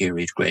a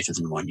period greater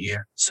than 1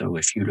 year. So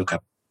if you look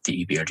up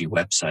the EBRD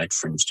website,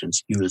 for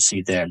instance, you will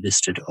see there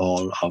listed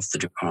all of the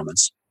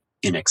debarments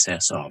in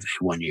excess of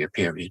a 1 year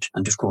period.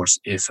 And of course,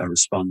 if a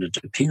respondent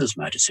appeals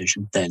my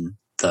decision, then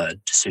the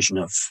decision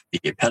of the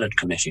appellate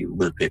committee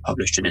will be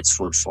published in its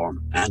full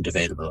form and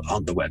available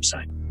on the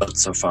website. But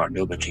so far,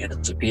 nobody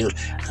has appealed,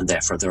 and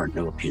therefore there are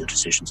no appeal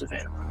decisions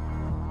available.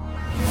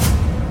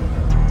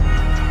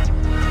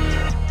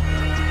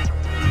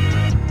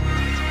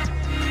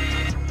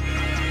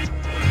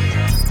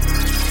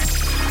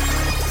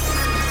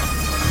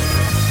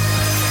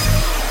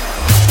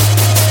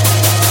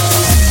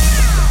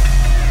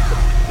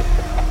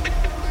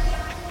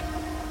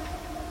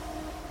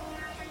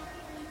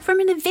 From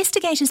an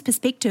investigator's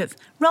perspective,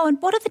 Rowan,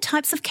 what are the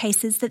types of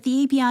cases that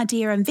the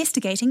EBRD are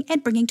investigating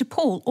and bringing to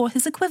Paul or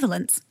his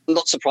equivalents?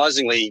 Not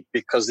surprisingly,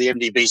 because the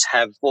MDBs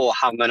have more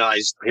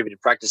harmonised prohibited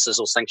practices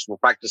or sanctionable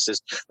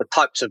practices, the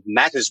types of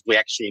matters we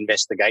actually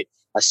investigate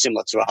are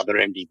similar to other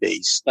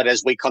MDBs. But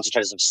as we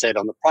concentrators have said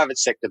on the private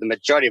sector, the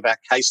majority of our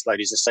caseload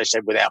is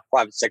associated with our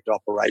private sector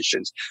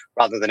operations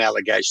rather than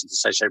allegations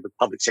associated with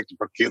public sector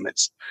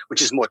procurements,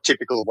 which is more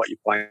typical of what you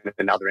find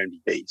in other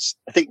MDBs.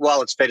 I think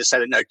while it's fair to say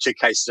that no two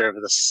cases are ever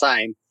the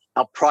same,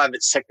 our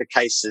private sector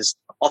cases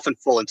often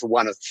fall into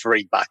one of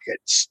three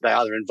buckets. They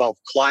either involve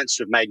clients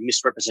who have made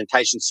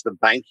misrepresentations to the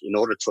bank in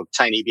order to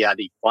obtain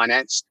EBRD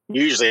finance,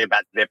 usually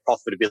about their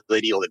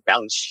profitability or their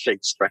balance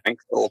sheet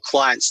strength, or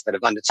clients that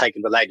have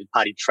undertaken related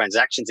party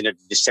transactions in a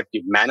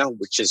deceptive manner,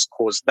 which has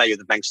caused value of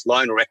the bank's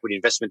loan or equity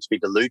investment to be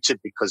diluted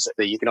because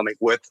the economic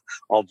worth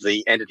of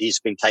the entity has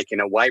been taken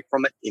away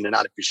from it in an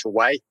artificial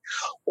way,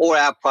 or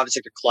our private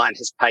sector client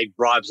has paid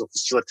bribes or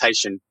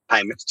facilitation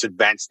payments to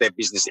advance their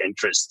business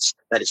interests.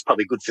 That is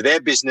probably good for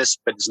their business,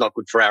 but it's not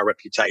good for our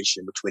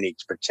reputation, which we need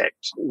to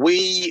protect.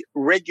 We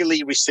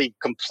regularly receive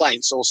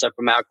complaints also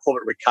from our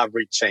corporate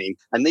recovery team,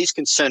 and these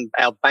concern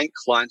our bank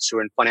clients who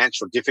are in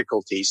financial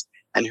difficulties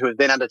and who have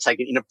then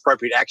undertaken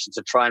inappropriate action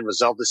to try and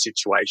resolve the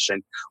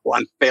situation or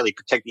unfairly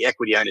protect the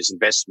equity owners'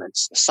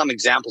 investments. Some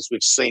examples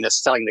we've seen are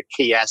selling the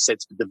key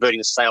assets but diverting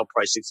the sale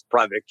proceeds to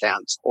private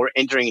accounts, or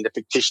entering into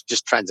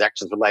fictitious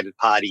transactions with related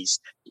parties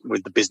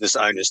with the business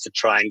owners to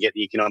try and get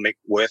the economic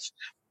worth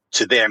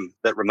to them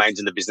that remains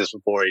in the business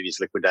before it is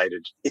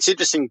liquidated. It's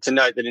interesting to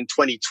note that in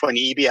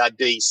 2020,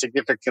 EBRD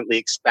significantly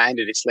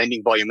expanded its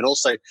lending volume and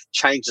also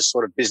changed the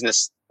sort of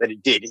business that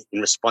it did in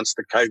response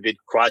to the COVID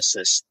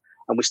crisis.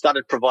 And we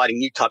started providing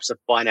new types of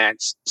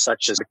finance,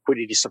 such as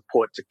liquidity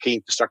support to key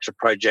infrastructure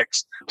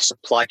projects,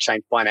 supply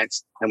chain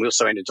finance, and we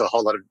also entered into a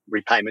whole lot of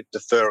repayment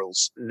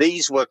deferrals.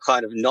 These were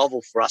kind of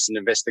novel for us in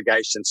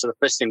investigations. So the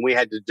first thing we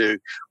had to do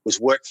was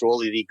work through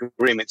all of the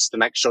agreements to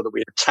make sure that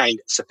we obtained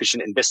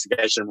sufficient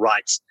investigation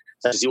rights,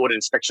 such as the audit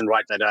inspection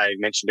right that I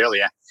mentioned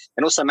earlier,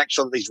 and also make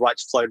sure that these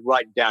rights flowed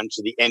right down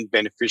to the end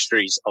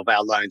beneficiaries of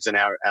our loans and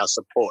our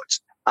support.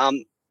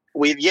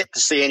 We've yet to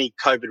see any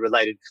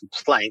COVID-related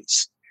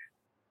complaints,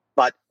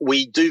 but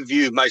we do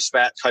view most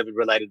of our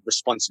COVID-related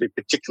response to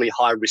be particularly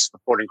high risk for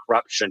fraud and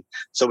corruption.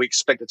 So we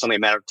expect it's only a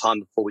matter of time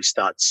before we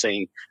start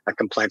seeing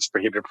complaints for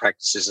prohibited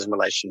practices in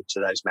relation to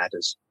those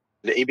matters.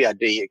 The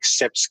EBRD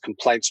accepts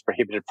complaints for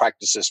prohibited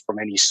practices from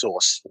any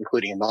source,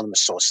 including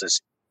anonymous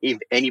sources. If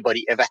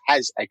anybody ever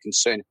has a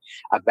concern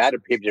about a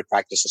prohibited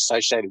practice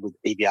associated with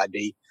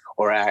EBRD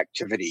or our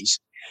activities,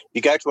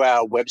 you go to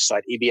our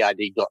website,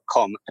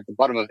 ebrd.com. At the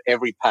bottom of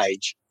every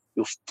page,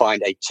 you'll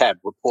find a tab,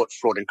 Report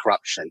Fraud and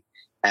Corruption.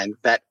 And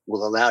that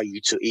will allow you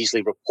to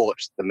easily report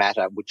the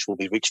matter, which will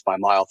be reached by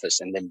my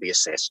office and then be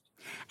assessed.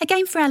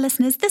 Again, for our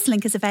listeners, this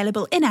link is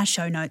available in our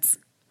show notes.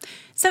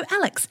 So,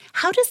 Alex,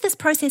 how does this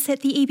process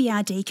at the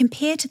EBRD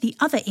compare to the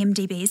other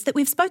MDBs that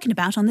we've spoken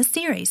about on this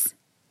series?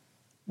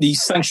 The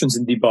sanctions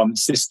and debarment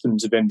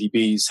systems of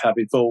MDBs have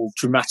evolved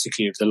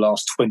dramatically over the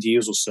last 20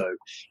 years or so.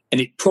 And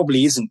it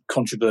probably isn't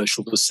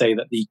controversial to say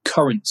that the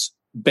current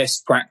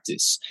best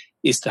practice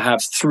is to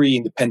have 3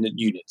 independent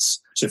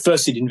units. So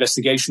firstly, the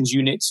investigations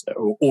unit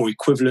or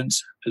equivalent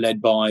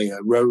led by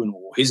Rowan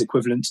or his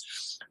equivalent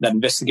that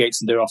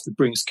investigates and thereafter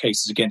brings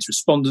cases against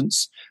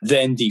respondents.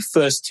 Then the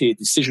first tier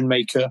decision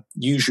maker,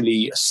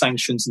 usually a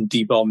sanctions and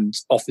debarment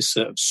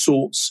officer of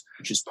sorts,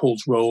 which is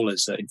Paul's role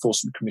as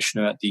enforcement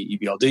commissioner at the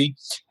EBRD.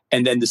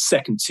 And then the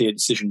second tier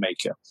decision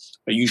maker,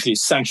 usually a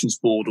sanctions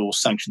board or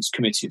sanctions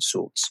committee of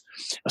sorts.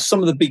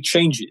 Some of the big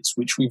changes,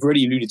 which we've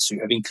already alluded to,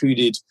 have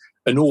included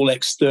an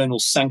all-external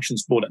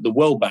sanctions board at the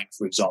World Bank,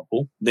 for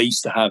example. They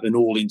used to have an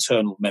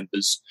all-internal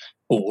members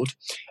board,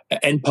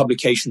 and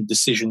publication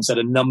decisions at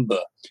a number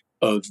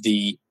of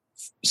the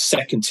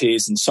second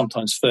tiers and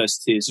sometimes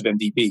first tiers of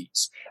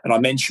MDBs. And I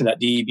mentioned that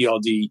the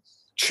EBRD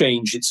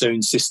changed its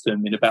own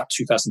system in about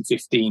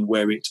 2015,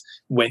 where it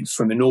went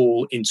from an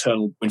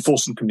all-internal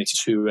enforcement committee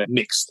to a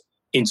mixed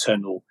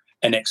internal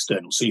and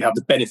external. So you have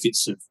the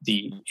benefits of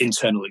the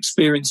internal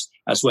experience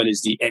as well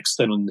as the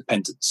external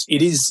independence.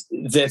 It is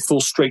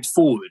therefore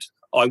straightforward,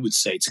 I would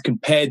say, to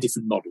compare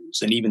different models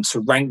and even to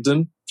rank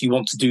them, if you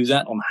want to do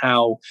that, on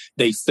how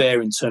they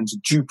fare in terms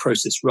of due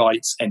process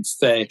rights and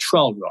fair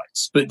trial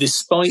rights. But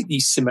despite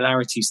these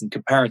similarities and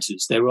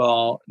comparators, there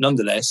are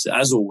nonetheless,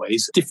 as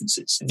always,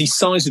 differences. The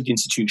size of the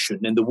institution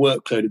and the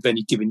workload of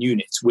any given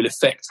unit will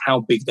affect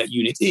how big that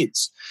unit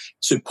is.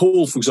 So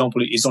Paul, for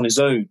example, is on his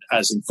own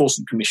as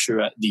enforcement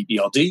commissioner at the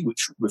BRD,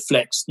 which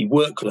reflects the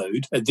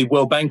workload. The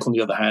World Bank, on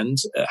the other hand,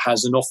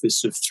 has an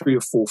office of 3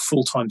 or 4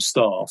 full-time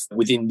staff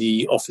within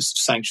the Office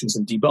of Sanctions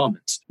and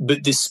Debarment.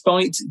 But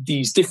despite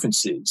these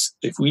differences,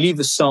 if we leave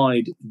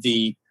aside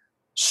the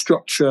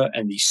structure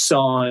and the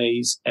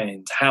size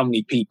and how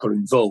many people are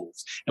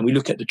involved, and we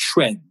look at the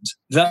trend,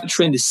 that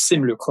trend is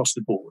similar across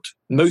the board.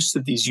 Most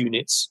of these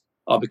units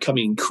are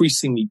becoming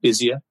increasingly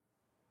busier.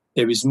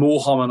 There is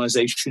more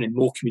harmonization and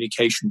more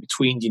communication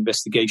between the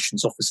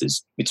investigations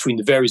offices, between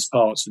the various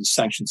parts of the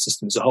sanctions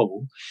system as a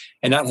whole,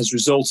 and that has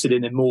resulted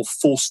in a more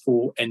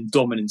forceful and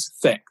dominant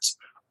effect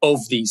of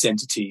these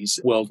entities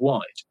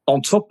worldwide.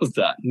 On top of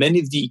that, many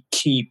of the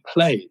key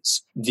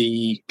players,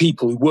 the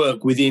people who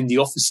work within the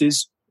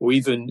offices or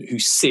even who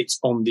sit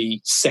on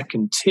the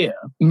second tier,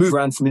 move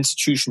around from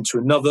institution to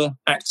another,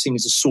 acting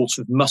as a sort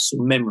of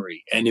muscle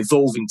memory and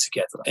evolving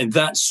together. And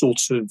that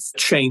sort of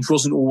change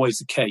wasn't always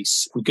the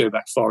case if we go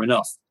back far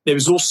enough. There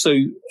is also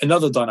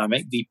another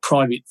dynamic, the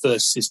private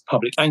versus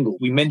public angle.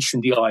 We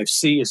mentioned the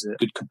IFC as a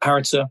good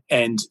comparator,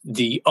 and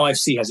the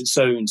IFC has its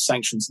own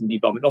sanctions and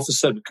debarment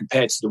officer, but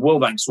compared to the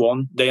World Bank's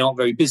one, they aren't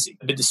very busy.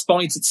 But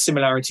despite its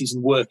similarities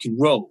in work and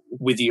role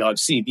with the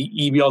IFC, the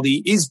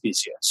EBRD is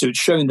busier. So it's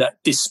shown that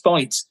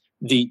despite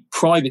the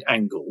private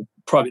angle,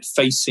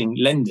 private-facing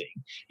lending,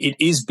 it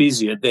is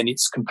busier than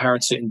its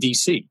comparator in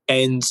DC.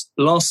 And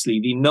lastly,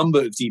 the number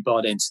of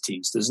debarred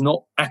entities does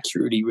not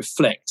accurately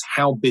reflect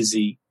how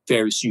busy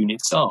various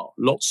units are.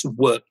 Lots of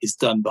work is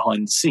done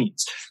behind the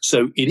scenes.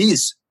 So it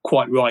is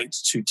quite right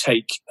to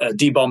take a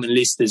debarment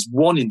list as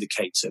one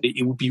indicator.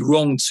 It would be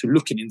wrong to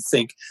look at it and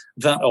think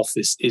that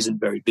office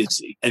isn't very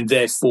busy, and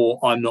therefore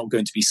I'm not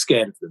going to be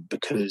scared of them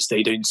because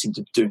they don't seem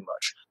to be doing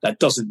much. That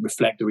doesn't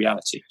reflect the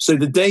reality. So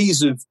the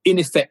days of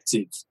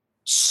ineffective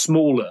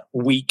smaller,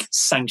 weak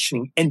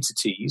sanctioning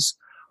entities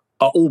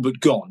are all but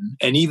gone.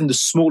 And even the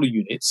smaller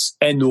units,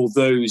 and or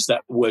those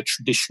that were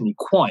traditionally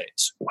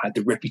quiet or had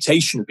the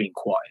reputation of being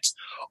quiet,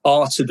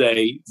 are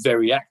today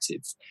very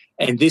active.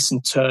 And this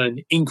in turn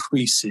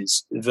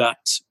increases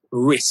that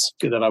risk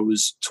that I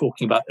was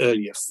talking about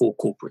earlier for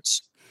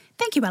corporates.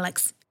 Thank you,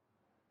 Alex.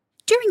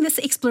 During this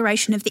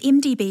exploration of the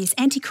MDB's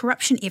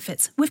anti-corruption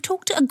efforts, we've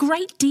talked a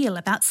great deal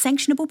about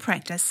sanctionable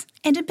practice,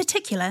 and in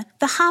particular,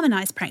 the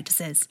harmonised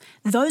practices,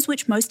 those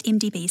which most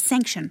MDBs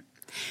sanction.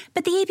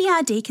 But the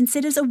EBRD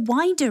considers a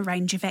wider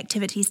range of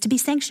activities to be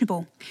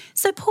sanctionable.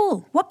 So,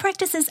 Paul, what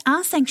practices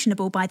are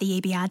sanctionable by the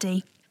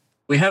EBRD?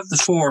 We have the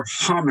 4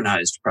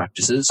 harmonised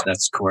practices.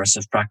 That's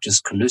coercive practice,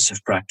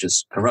 collusive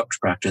practice, corrupt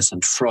practice,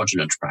 and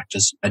fraudulent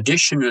practice.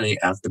 Additionally,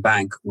 at the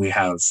bank, we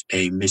have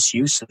a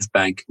misuse of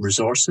bank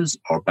resources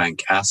or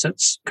bank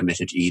assets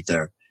committed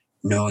either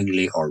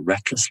knowingly or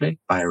recklessly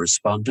by a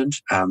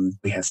respondent.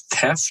 We have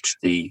theft,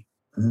 the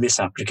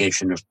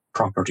misapplication of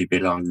property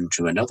belonging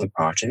to another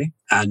party,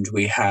 and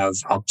we have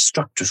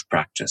obstructive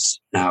practice.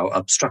 Now,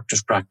 obstructive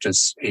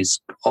practice is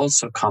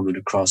also common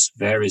across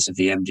various of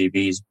the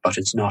MDBs, but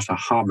it's not a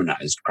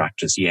harmonised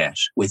practice yet.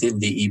 Within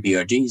the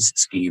EBRD's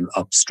scheme,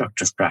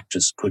 obstructive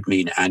practice could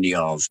mean any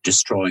of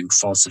destroying,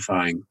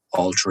 falsifying,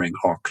 altering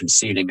or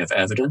concealing of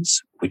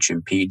evidence, which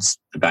impedes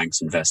the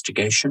bank's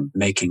investigation,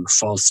 making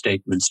false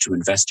statements to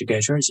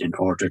investigators in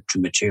order to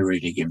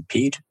materially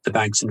impede the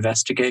bank's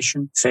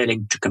investigation,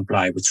 failing to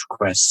comply with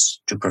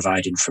requests to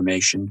provide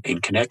information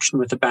in connection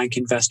with the bank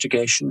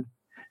investigation,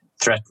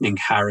 threatening,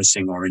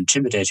 harassing or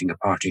intimidating a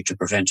party to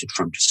prevent it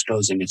from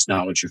disclosing its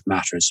knowledge of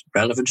matters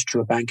relevant to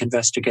a bank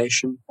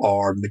investigation,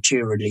 or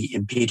materially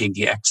impeding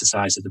the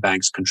exercise of the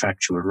bank's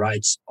contractual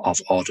rights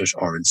of audit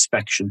or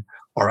inspection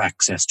or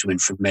access to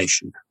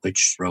information,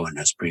 which Rowan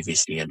has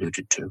previously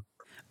alluded to.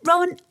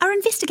 Rowan, are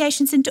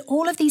investigations into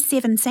all of these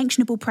 7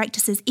 sanctionable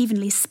practices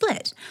evenly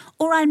split,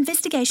 or are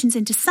investigations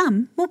into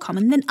some more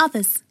common than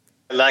others?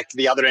 Like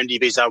the other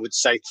MDBs, I would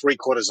say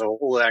 3/4 of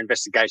all our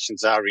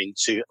investigations are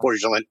into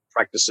fraudulent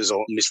practices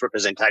or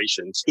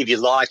misrepresentations. If you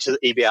lie to the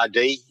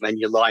EBRD and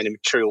you lie in a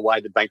material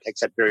way, the bank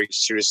takes that very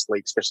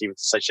seriously, especially if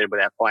it's associated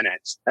with our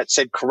finance. That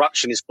said,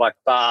 corruption is by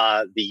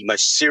far the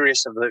most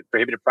serious of the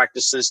prohibited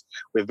practices.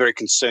 We're very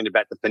concerned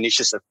about the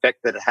pernicious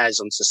effect that it has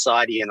on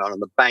society and on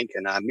the bank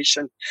and our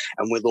mission,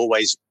 and we'll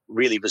always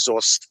really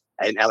resource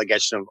an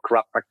allegation of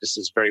corrupt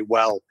practices very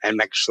well and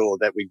make sure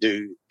that we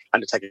do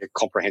undertake a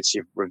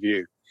comprehensive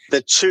review.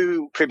 The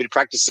 2 prohibited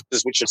practices,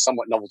 which are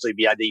somewhat novel to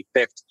EBRD,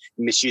 theft,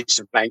 misuse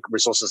of bank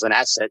resources and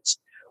assets,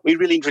 we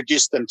really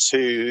introduced them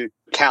to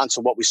counter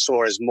what we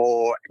saw as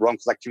more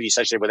wrongful activity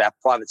associated with our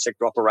private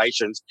sector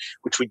operations,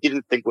 which we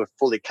didn't think were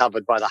fully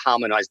covered by the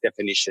harmonised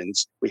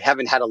definitions. We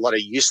haven't had a lot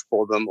of use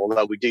for them,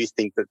 although we do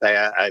think that they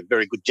are a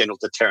very good general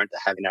deterrent to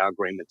have in our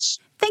agreements.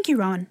 Thank you,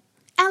 Rowan.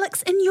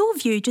 Alex, in your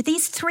view, do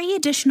these 3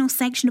 additional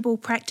sanctionable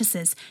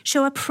practices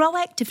show a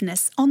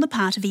proactiveness on the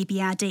part of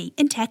EBRD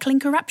in tackling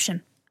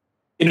corruption?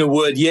 In a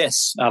word,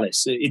 yes,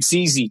 Alice. It's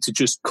easy to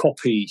just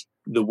copy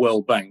the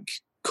World Bank,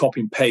 copy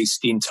and paste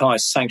the entire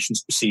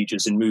sanctions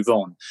procedures and move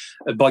on.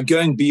 By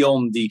going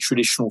beyond the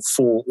traditional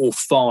 4 or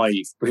 5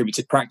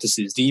 prohibited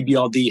practices, the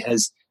EBRD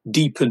has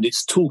deepened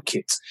its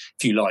toolkit,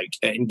 if you like,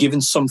 and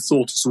given some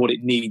thought as to what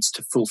it needs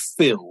to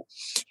fulfill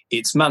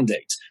its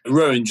mandate.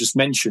 Rowan just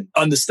mentioned,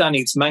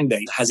 understanding its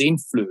mandate has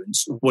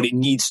influenced what it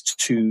needs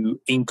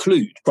to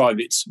include.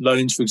 Private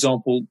loans, for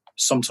example,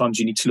 sometimes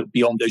you need to look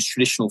beyond those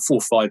traditional 4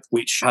 or 5,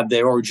 which had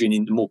their origin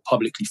in the more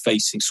publicly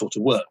facing sort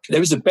of work.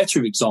 There is a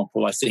better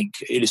example, I think,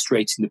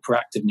 illustrating the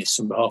proactiveness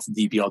on behalf of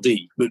the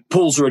EBRD, but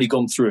Paul's already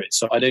gone through it,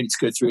 so I don't need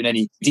to go through it in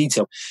any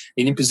detail.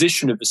 An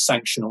imposition of a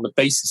sanction on the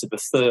basis of a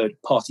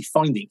third-party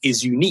finding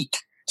is unique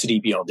to the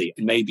EBRD.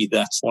 And maybe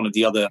that's one of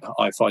the other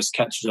IFIs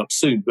catches up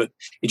soon, but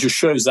it just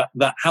shows that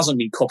that hasn't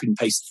been copied and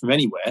pasted from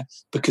anywhere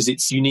because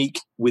it's unique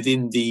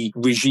within the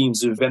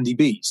regimes of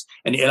MDBs.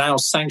 And it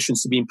allows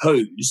sanctions to be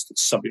imposed,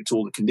 subject to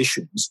all the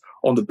conditions,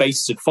 on the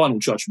basis of final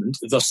judgment,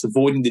 thus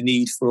avoiding the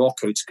need for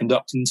OCCO to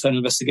conduct an internal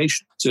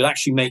investigation. So it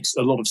actually makes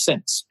a lot of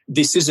sense.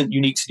 This isn't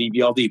unique to the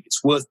EBRD, but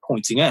it's worth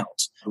pointing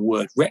out the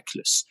word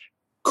reckless.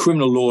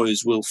 Criminal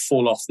lawyers will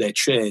fall off their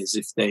chairs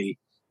if they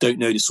don't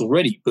know this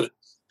already, but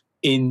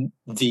in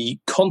the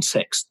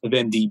context of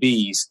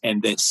MDBs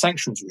and their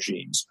sanctions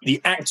regimes, the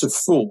act of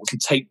fraud can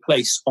take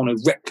place on a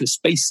reckless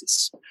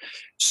basis.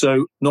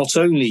 So not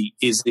only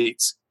is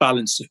it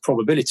balance of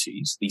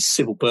probabilities, the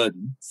civil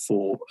burden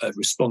for a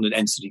respondent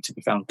entity to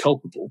be found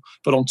culpable,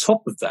 but on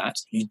top of that,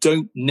 you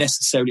don't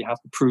necessarily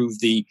have to prove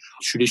the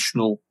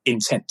traditional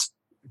intent.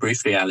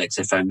 Briefly, Alex,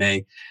 if I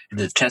may,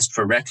 the test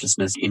for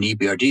recklessness in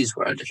EBRD's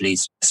world, at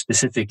least,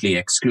 specifically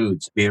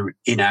excludes mere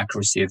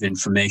inaccuracy of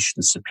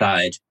information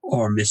supplied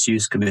or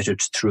misuse committed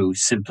through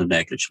simple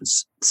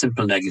negligence.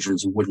 Simple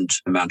negligence wouldn't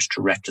amount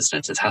to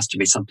recklessness. It has to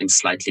be something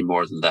slightly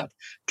more than that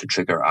to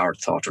trigger our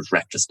thought of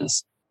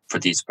recklessness for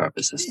these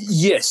purposes.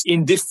 Yes,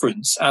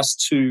 indifference as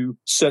to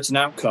certain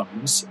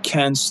outcomes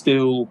can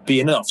still be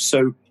enough.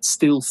 So it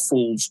still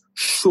falls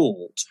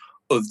short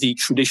of the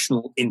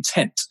traditional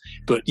intent.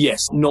 But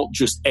yes, not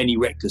just any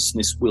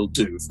recklessness will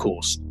do, of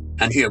course.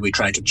 And here we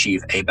try to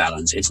achieve a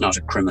balance. It's not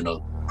a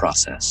criminal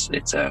process.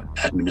 It's an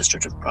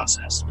administrative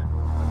process.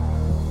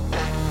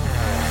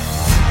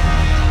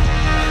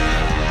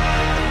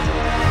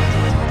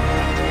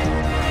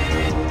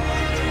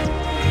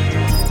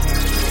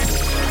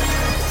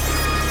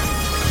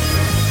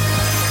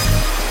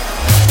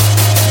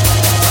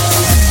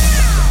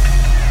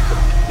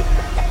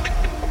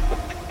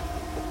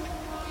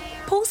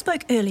 Paul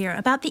spoke earlier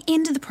about the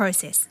end of the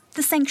process,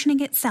 the sanctioning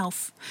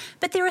itself.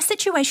 But there are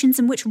situations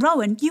in which,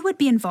 Rowan, you would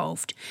be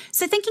involved.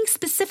 So thinking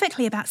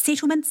specifically about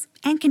settlements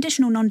and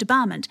conditional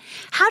non-debarment,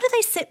 how do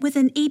they sit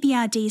within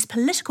EBRD's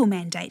political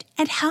mandate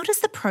and how does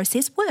the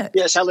process work?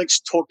 Yes, Alex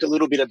talked a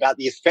little bit about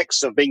the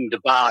effects of being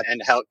debarred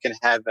and how it can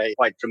have a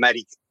quite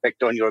dramatic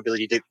effect on your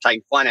ability to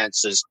obtain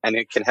finances, and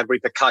it can have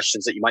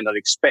repercussions that you might not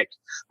expect.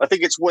 I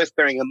think it's worth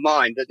bearing in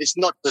mind that it's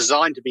not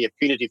designed to be a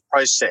punitive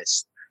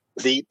process.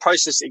 The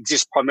process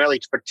exists primarily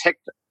to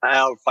protect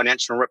our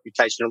financial and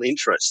reputational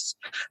interests.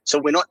 So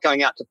we're not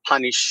going out to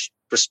punish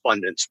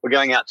respondents. We're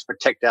going out to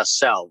protect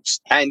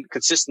ourselves. And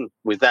consistent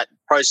with that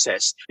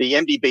process, the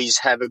MDBs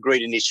have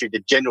agreed and issued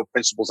the General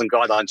Principles and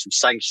Guidelines from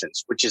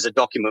Sanctions, which is a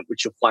document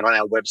which you'll find on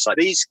our website.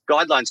 These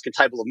guidelines can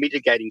table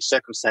mitigating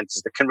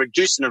circumstances that can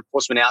reduce an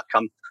enforcement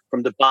outcome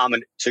from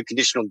debarment to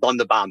conditional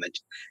non-debarment.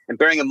 And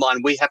bearing in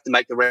mind, we have to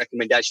make the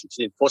recommendation to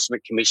the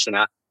Enforcement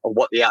Commissioner of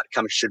what the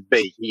outcome should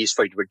be. He is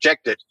free to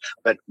reject it,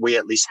 but we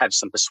at least have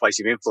some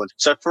persuasive influence.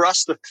 So for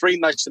us, the three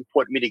most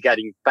important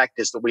mitigating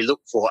factors that we look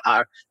for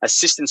are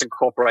assistance and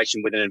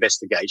cooperation with an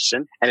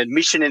investigation, an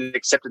admission and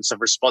acceptance of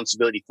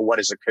responsibility for what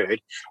has occurred,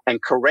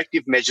 and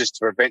corrective measures to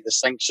prevent the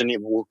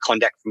sanctionable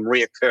conduct from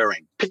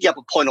reoccurring. Picking up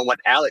a point on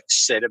what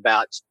Alex said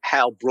about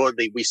how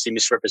broadly we see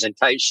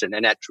misrepresentation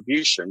and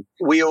attribution,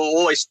 we are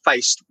always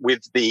faced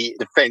with the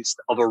defence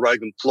of a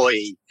rogue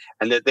employee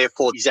and that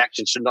therefore these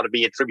actions should not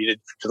be attributed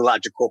to the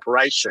larger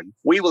corporation.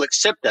 We will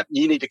accept that.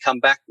 You need to come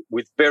back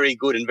with very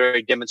good and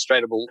very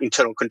demonstrable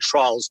internal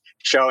controls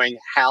showing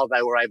how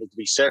they were able to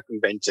be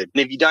circumvented.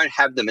 And if you don't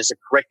have them as a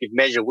corrective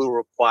measure, we'll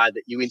require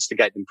that you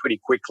instigate them pretty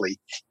quickly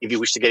if you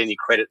wish to get any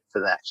credit for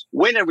that.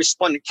 When a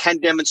respondent can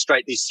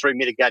demonstrate these three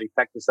mitigating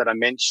factors that I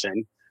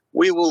mentioned,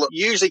 we will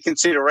usually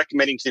consider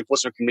recommending to the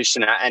Enforcement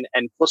Commissioner an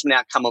enforcement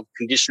outcome of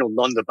conditional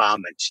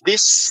non-debarment.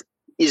 This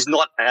is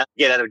not a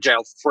get out of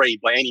jail free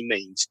by any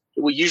means.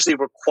 It will usually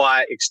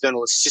require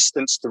external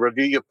assistance to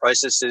review your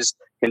processes,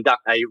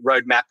 conduct a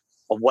roadmap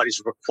of what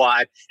is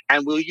required,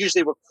 and will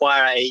usually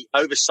require a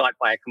oversight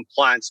by a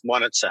compliance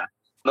monitor.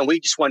 And we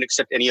just won't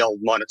accept any old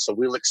monitor.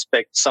 We'll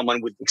expect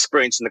someone with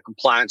experience in the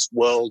compliance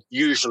world,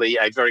 usually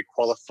a very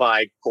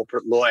qualified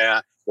corporate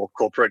lawyer or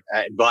corporate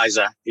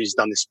advisor who's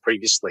done this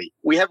previously.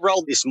 We have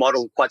rolled this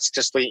model quite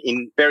successfully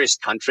in various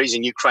countries,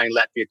 in Ukraine,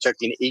 Latvia,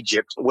 Turkey, and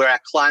Egypt, where our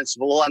clients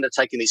have all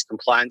undertaken these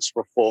compliance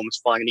reforms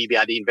following an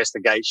EBRD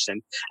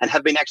investigation and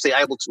have been actually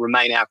able to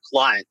remain our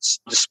clients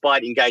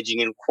despite engaging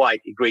in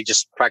quite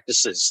egregious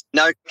practices.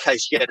 No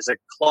case yet as a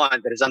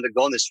client that has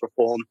undergone this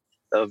reform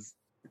of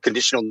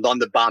conditional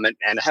non-debarment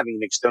and having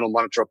an external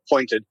monitor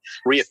appointed,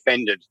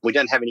 reoffended. We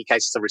don't have any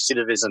cases of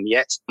recidivism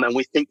yet, and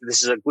we think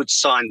this is a good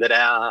sign that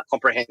our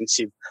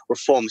comprehensive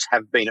reforms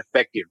have been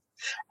effective.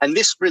 And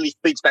this really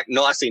feeds back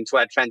nicely into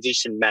our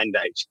transition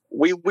mandate.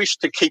 We wish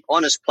to keep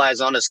honest players,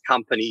 honest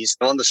companies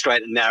on the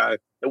straight and narrow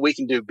that we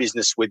can do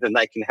business with and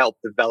they can help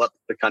develop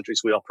the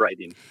countries we operate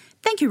in.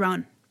 Thank you,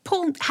 Ron.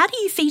 Paul, how do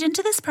you feed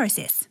into this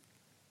process?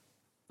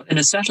 In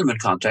a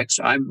settlement context,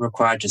 I'm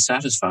required to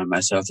satisfy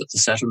myself that the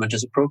settlement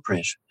is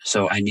appropriate.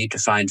 So I need to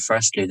find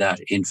firstly that,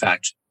 in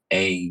fact,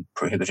 a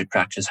prohibited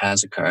practice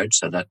has occurred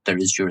so that there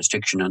is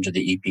jurisdiction under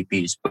the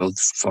EPPs, both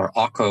for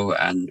OCCO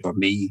and for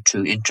me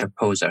to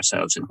interpose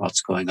ourselves in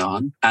what's going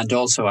on. And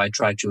also I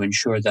try to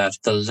ensure that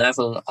the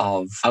level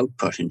of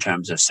output in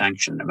terms of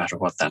sanction, no matter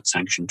what that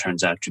sanction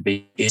turns out to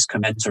be, is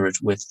commensurate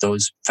with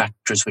those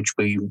factors which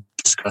we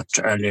discussed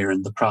earlier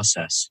in the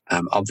process.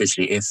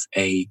 Obviously, if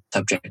a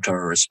subject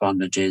or a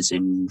respondent is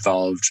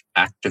involved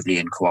actively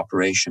in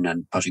cooperation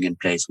and putting in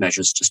place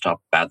measures to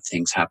stop bad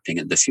things happening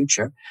in the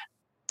future,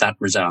 that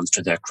resounds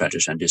to their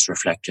credit and is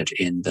reflected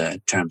in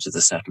the terms of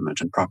the settlement,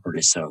 and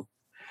properly so.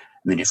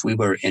 I mean, if we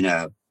were in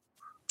a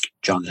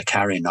John le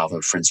Carré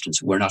novel, for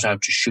instance, we're not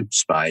out to shoot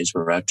spies,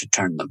 we're out to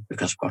turn them,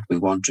 because what we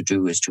want to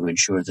do is to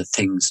ensure that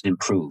things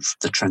improve.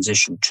 The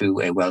transition to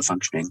a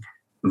well-functioning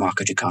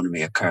market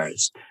economy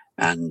occurs,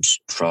 and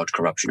fraud,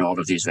 corruption, all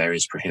of these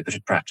various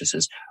prohibited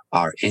practices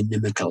are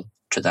inimical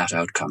to that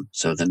outcome.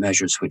 So the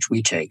measures which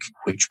we take,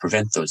 which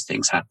prevent those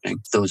things happening,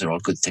 those are all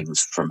good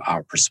things from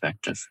our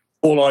perspective.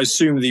 Paul, I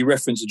assume the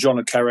reference to John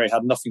le Carré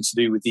had nothing to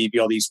do with the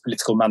EBRD's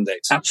political mandate.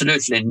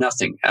 Absolutely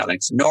nothing,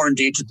 Alex, nor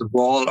indeed to the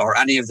wall or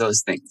any of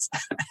those things.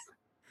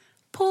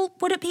 Paul,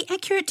 would it be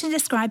accurate to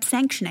describe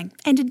sanctioning,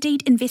 and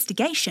indeed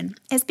investigation,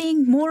 as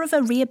being more of a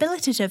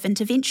rehabilitative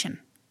intervention?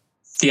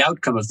 The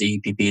outcome of the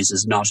EPPs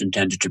is not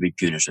intended to be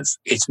punitive.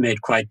 It's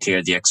made quite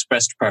clear the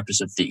expressed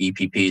purpose of the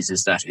EPPs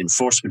is that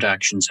enforcement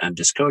actions and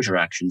disclosure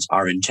actions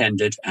are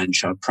intended and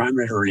shall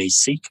primarily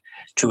seek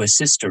to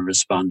assist a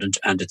respondent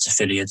and its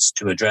affiliates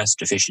to address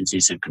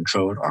deficiencies in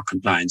control or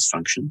compliance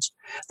functions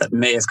that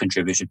may have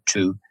contributed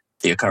to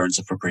the occurrence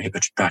of a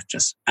prohibited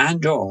practice,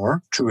 and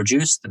or to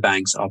reduce the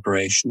bank's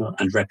operational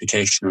and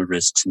reputational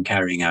risks in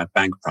carrying out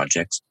bank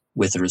projects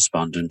with the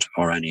respondent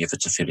or any of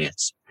its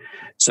affiliates.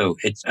 So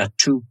it's a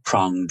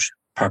two-pronged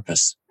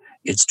purpose.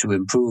 It's to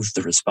improve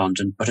the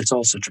respondent, but it's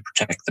also to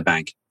protect the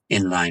bank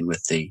in line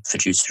with the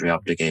fiduciary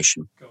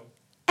obligation.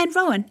 And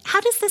Rowan,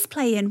 how does this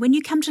play in when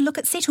you come to look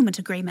at settlement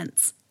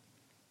agreements?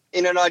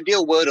 In an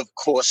ideal world, of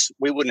course,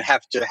 we wouldn't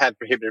have to have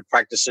prohibited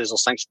practices or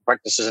sanctioned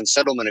practices and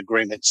settlement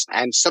agreements.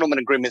 And settlement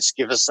agreements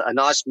give us a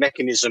nice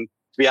mechanism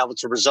to be able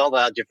to resolve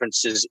our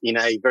differences in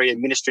a very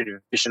administrative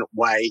efficient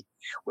way,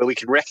 where we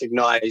can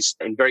recognise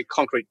in very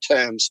concrete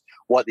terms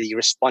what the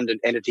respondent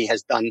entity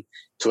has done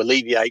to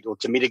alleviate or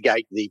to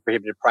mitigate the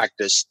prohibited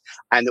practice,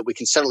 and that we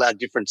can settle our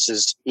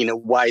differences in a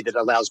way that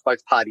allows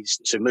both parties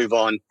to move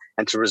on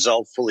and to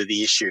resolve fully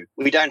the issue.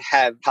 We don't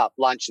have carte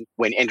blanche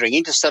when entering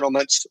into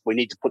settlements. We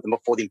need to put them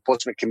before the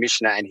Enforcement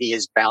Commissioner, and he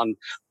is bound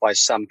by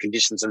some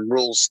conditions and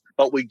rules.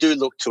 But we do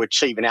look to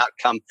achieve an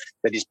outcome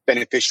that is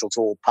beneficial to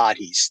all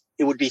parties.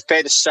 It would be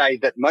fair to say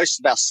that most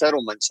of our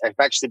settlements have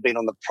actually been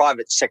on the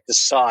private sector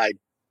side,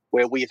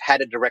 where we've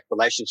had a direct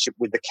relationship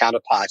with the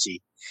counterparty.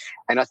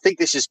 And I think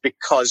this is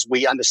because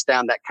we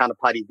understand that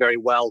counterparty very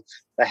well.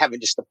 They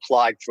haven't just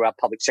applied through our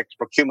public sector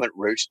procurement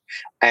route,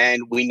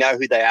 and we know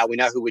who they are, we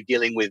know who we're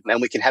dealing with,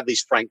 and we can have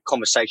these frank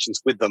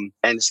conversations with them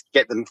and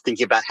get them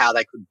thinking about how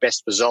they could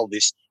best resolve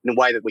this in a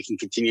way that we can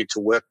continue to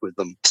work with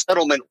them.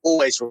 Settlement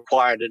always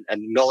required an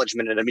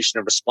acknowledgement and admission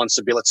of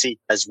responsibility,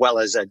 as well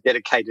as a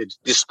dedicated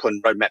discipline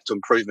roadmap to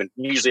improvement,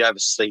 usually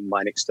overseen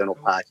by an external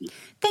party.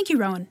 Thank you,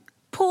 Rowan.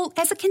 Paul,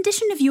 as a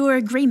condition of your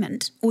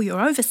agreement or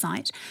your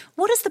oversight,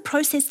 what is the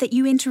process that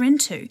you enter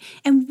into,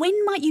 and when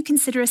might you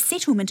consider a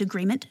settlement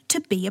agreement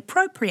to be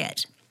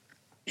appropriate?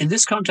 In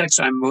this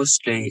context, I'm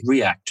mostly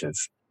reactive.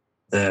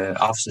 The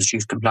Office's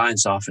Chief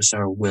Compliance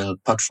Officer will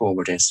put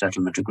forward a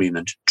settlement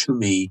agreement to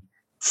me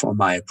for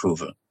my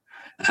approval.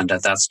 And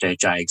at that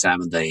stage, I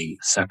examine the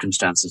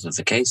circumstances of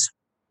the case.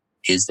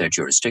 Is there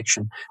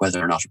jurisdiction?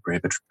 Whether or not a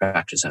prohibited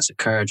practice has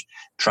occurred?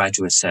 Try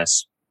to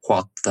assess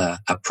what the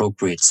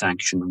appropriate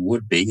sanction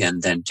would be,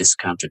 and then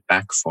discount it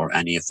back for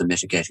any of the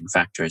mitigating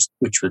factors,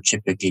 which will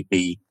typically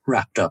be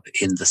wrapped up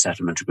in the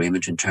settlement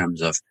agreement in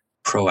terms of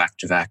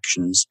proactive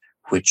actions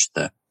which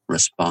the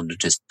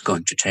respondent is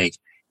going to take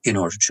in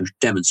order to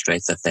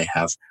demonstrate that they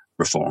have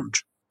reformed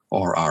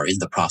or are in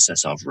the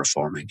process of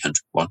reforming and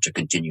want to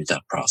continue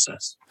that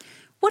process.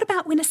 What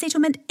about when a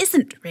settlement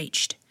isn't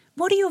reached?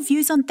 What are your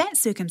views on that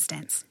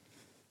circumstance?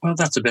 Well,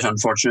 that's a bit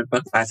unfortunate,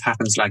 but if it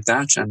happens like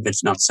that and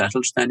it's not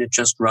settled, then it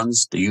just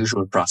runs the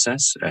usual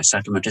process. A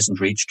settlement isn't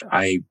reached.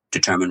 I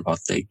determine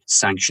what the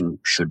sanction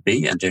should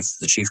be, and if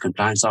the Chief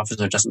Compliance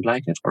Officer doesn't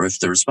like it, or if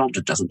the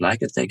respondent doesn't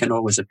like it, they can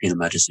always appeal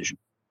my decision.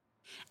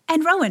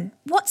 And Rowan,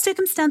 what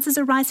circumstances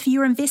arise for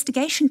your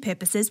investigation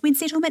purposes when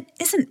settlement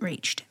isn't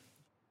reached?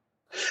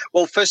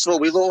 Well, first of all,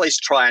 we'll always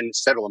try and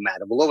settle a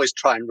matter. We'll always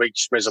try and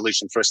reach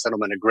resolution through a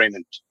settlement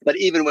agreement. But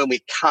even when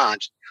we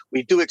can't,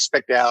 we do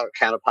expect our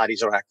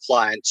counterparties or our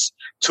clients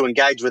to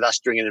engage with us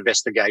during an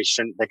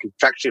investigation. They're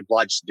contractually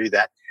obliged to do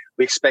that.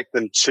 We expect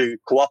them to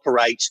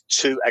cooperate,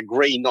 to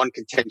agree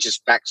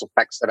non-contentious facts or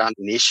facts that aren't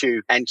an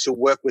issue, and to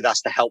work with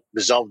us to help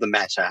resolve the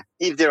matter.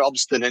 If they're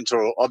obstinate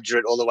or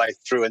obdurate all the way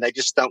through and they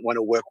just don't want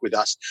to work with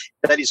us,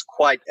 that is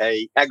quite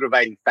an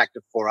aggravating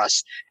factor for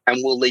us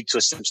and will lead to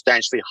a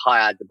substantially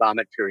higher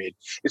debarment period.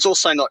 It's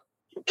also not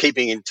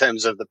keeping in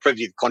terms of the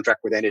privity of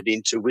contract we've entered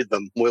into with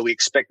them, where we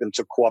expect them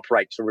to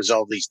cooperate to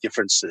resolve these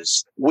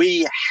differences.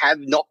 We have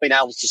not been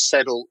able to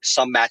settle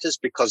some matters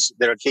because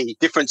there are key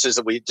differences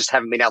that we just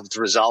haven't been able to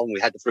resolve, and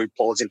we had to through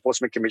Paul's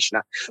Enforcement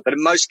Commissioner. But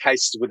in most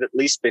cases, we've at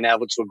least been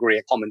able to agree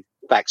a common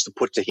facts to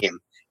put to him,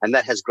 and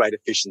that has great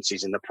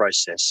efficiencies in the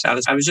process. I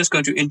was just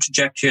going to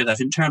interject here that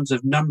in terms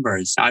of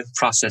numbers, I've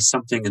processed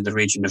something in the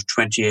region of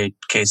 28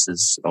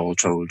 cases all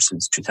told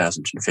since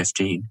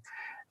 2015.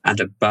 And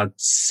about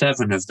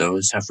 7 of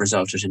those have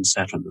resulted in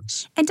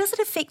settlements. And does it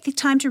affect the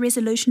time to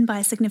resolution by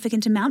a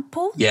significant amount,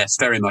 Paul? Yes,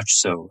 very much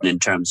so. In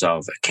terms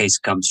of a case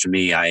comes to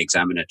me, I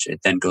examine it,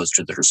 it then goes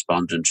to the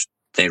respondent,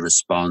 they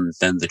respond,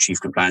 then the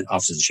Chief Compliance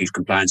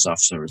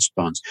Officer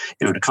responds.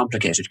 In a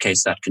complicated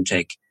case, that can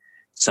take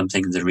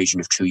something in the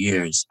region of 2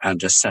 years,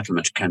 and a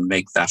settlement can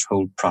make that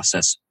whole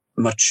process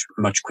much,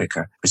 much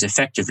quicker, because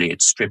effectively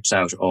it strips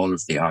out all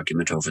of the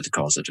argument over the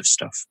causative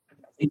stuff.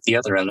 The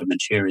other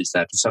element here is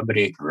that if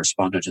somebody, a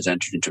respondent, has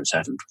entered into a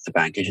settlement with the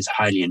bank, it is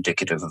highly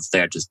indicative of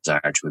their desire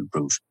to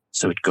improve.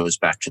 So it goes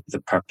back to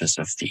the purpose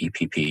of the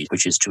EPP,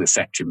 which is to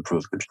effect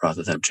improvement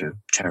rather than to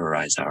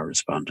terrorise our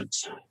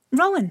respondents.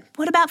 Rowan,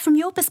 what about from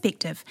your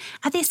perspective?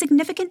 Are there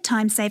significant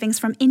time savings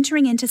from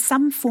entering into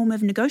some form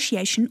of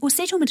negotiation or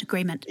settlement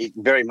agreement? It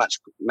very much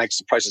makes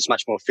the process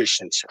much more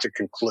efficient to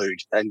conclude,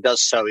 and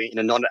does so in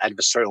a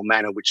non-adversarial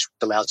manner, which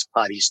allows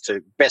parties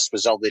to best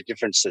resolve their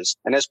differences.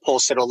 And as Paul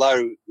said,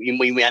 although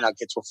we may not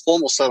get to a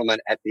formal settlement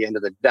at the end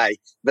of the day,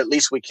 but at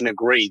least we can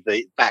agree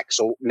the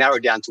facts or narrow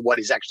down to what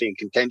is actually in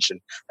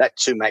contention. That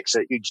too makes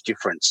a huge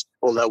difference.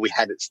 Although we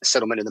had a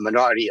settlement in the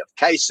minority of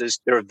cases,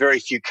 there are very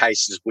few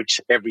cases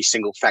which every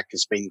single fact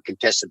has been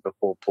contested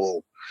before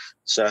Paul.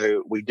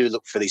 So we do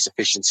look for these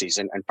efficiencies,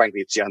 and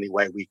frankly, it's the only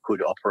way we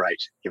could operate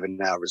given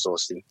our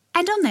resourcing.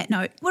 And on that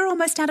note, we're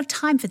almost out of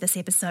time for this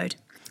episode.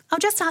 I'll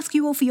just ask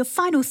you all for your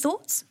final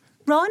thoughts.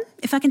 Rowan,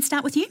 if I can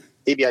start with you.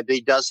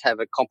 EBRD does have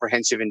a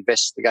comprehensive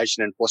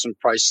investigation and enforcement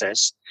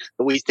process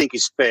that we think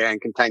is fair and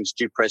contains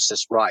due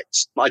process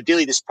rights.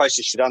 Ideally, this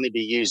process should only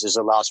be used as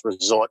a last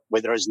resort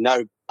where there is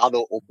no other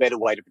or better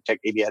way to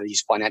protect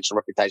EBRD's financial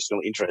and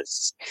reputational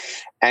interests.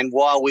 And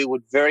while we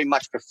would very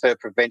much prefer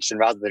prevention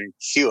rather than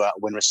cure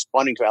when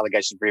responding to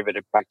allegations of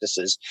prohibited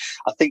practices,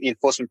 I think the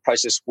enforcement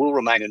process will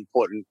remain an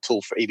important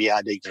tool for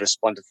EBRD to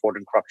respond to fraud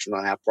and corruption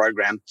on our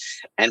program,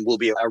 and we'll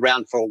be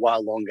around for a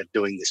while longer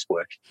doing this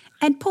work.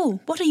 And Paul,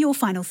 what are your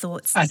final thoughts?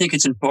 I think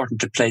it's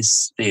important to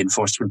place the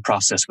enforcement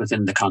process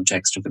within the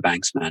context of the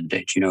bank's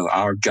mandate.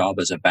 Our job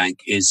as a bank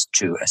is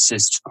to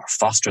assist or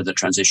foster the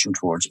transition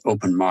towards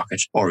open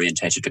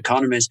market-orientated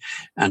economies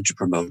and to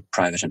promote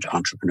private and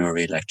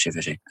entrepreneurial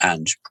activity.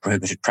 And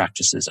prohibited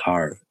practices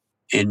are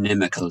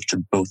inimical to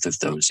both of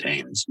those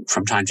aims.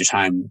 From time to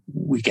time,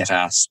 we get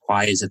asked,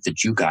 why is it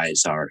that you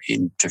guys are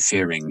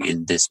interfering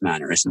in this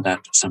manner? Isn't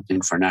that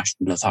something for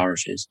national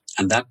authorities?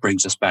 And that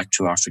brings us back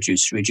to our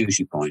fiduciary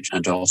duty point,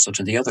 and also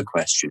to the other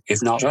question.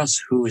 If not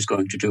us, who is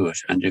going to do it?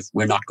 And if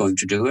we're not going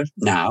to do it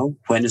now,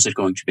 when is it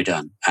going to be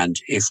done? And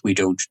if we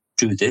don't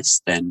do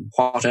this, then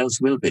what else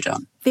will be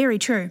done? Very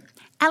true.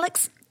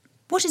 Alex,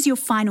 what is your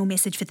final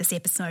message for this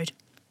episode?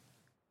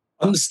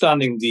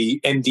 Understanding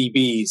the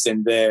MDBs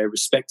and their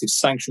respective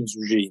sanctions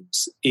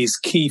regimes is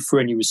key for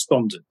any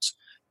respondent,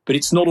 but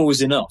it's not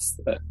always enough.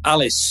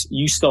 Alice,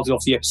 you started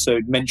off the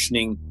episode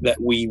mentioning that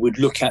we would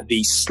look at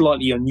the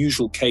slightly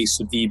unusual case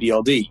of the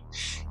EBRD.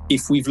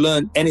 If we've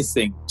learned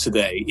anything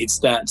today, it's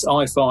that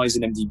IFIs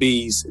and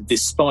MDBs,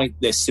 despite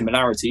their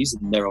similarities,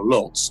 and there are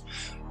lots,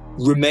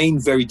 remain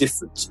very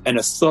different, and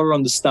a thorough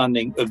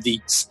understanding of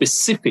the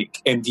specific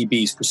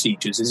MDB's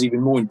procedures is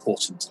even more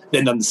important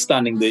than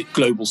understanding the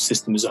global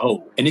system as a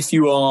whole. And if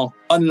you are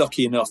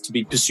unlucky enough to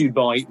be pursued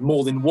by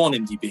more than one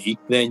MDB,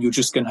 then you're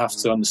just going to have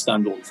to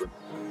understand all of them.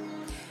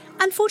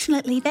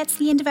 Unfortunately, that's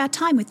the end of our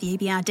time with the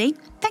EBRD.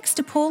 Thanks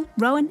to Paul,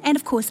 Rowan, and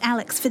of course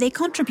Alex for their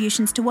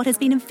contributions to what has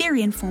been a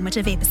very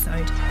informative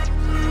episode.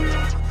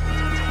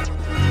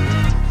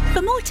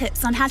 For more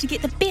tips on how to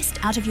get the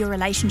best out of your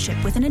relationship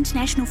with an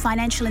international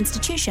financial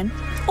institution,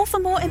 or for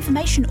more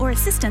information or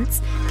assistance,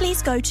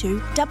 please go to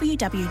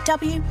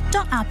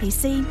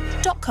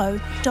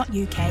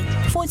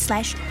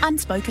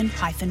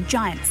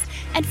www.rpc.co.uk/unspoken-giants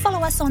and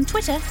follow us on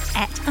Twitter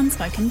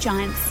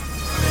 @unspokengiants.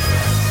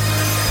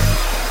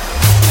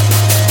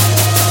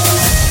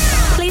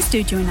 Please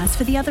do join us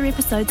for the other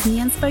episodes in the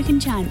Unspoken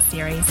Giants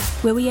series,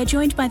 where we are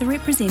joined by the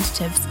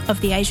representatives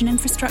of the Asian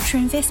Infrastructure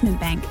Investment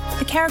Bank,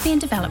 the Caribbean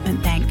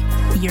Development Bank,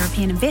 the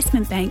European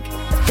Investment Bank,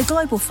 the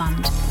Global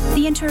Fund,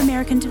 the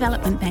Inter-American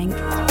Development Bank,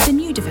 the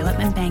New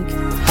Development Bank,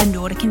 the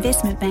Nordic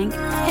Investment Bank,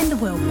 and the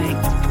World Bank.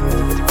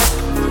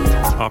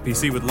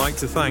 RPC would like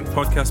to thank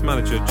podcast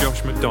manager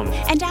Josh McDonald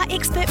and our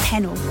expert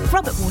panel,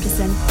 Robert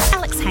Waterson,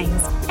 Alex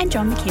Haynes, and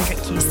John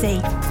McKendrick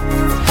QC.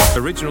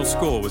 Original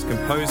score was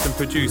composed and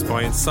produced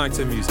by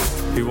Inciter Music,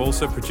 who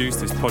also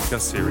produced this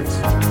podcast series.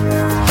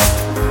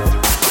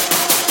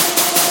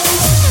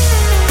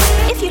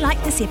 If you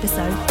liked this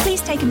episode,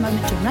 please take a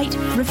moment to rate,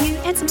 review,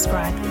 and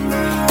subscribe.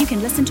 You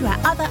can listen to our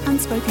other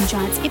Unspoken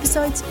Giants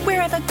episodes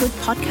wherever good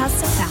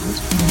podcasts are found.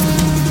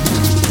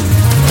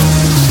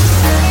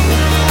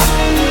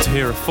 To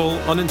hear a full,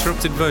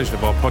 uninterrupted version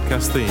of our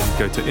podcast theme,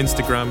 go to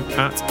Instagram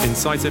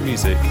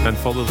 @InciterMusic and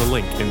follow the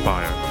link in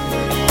bio.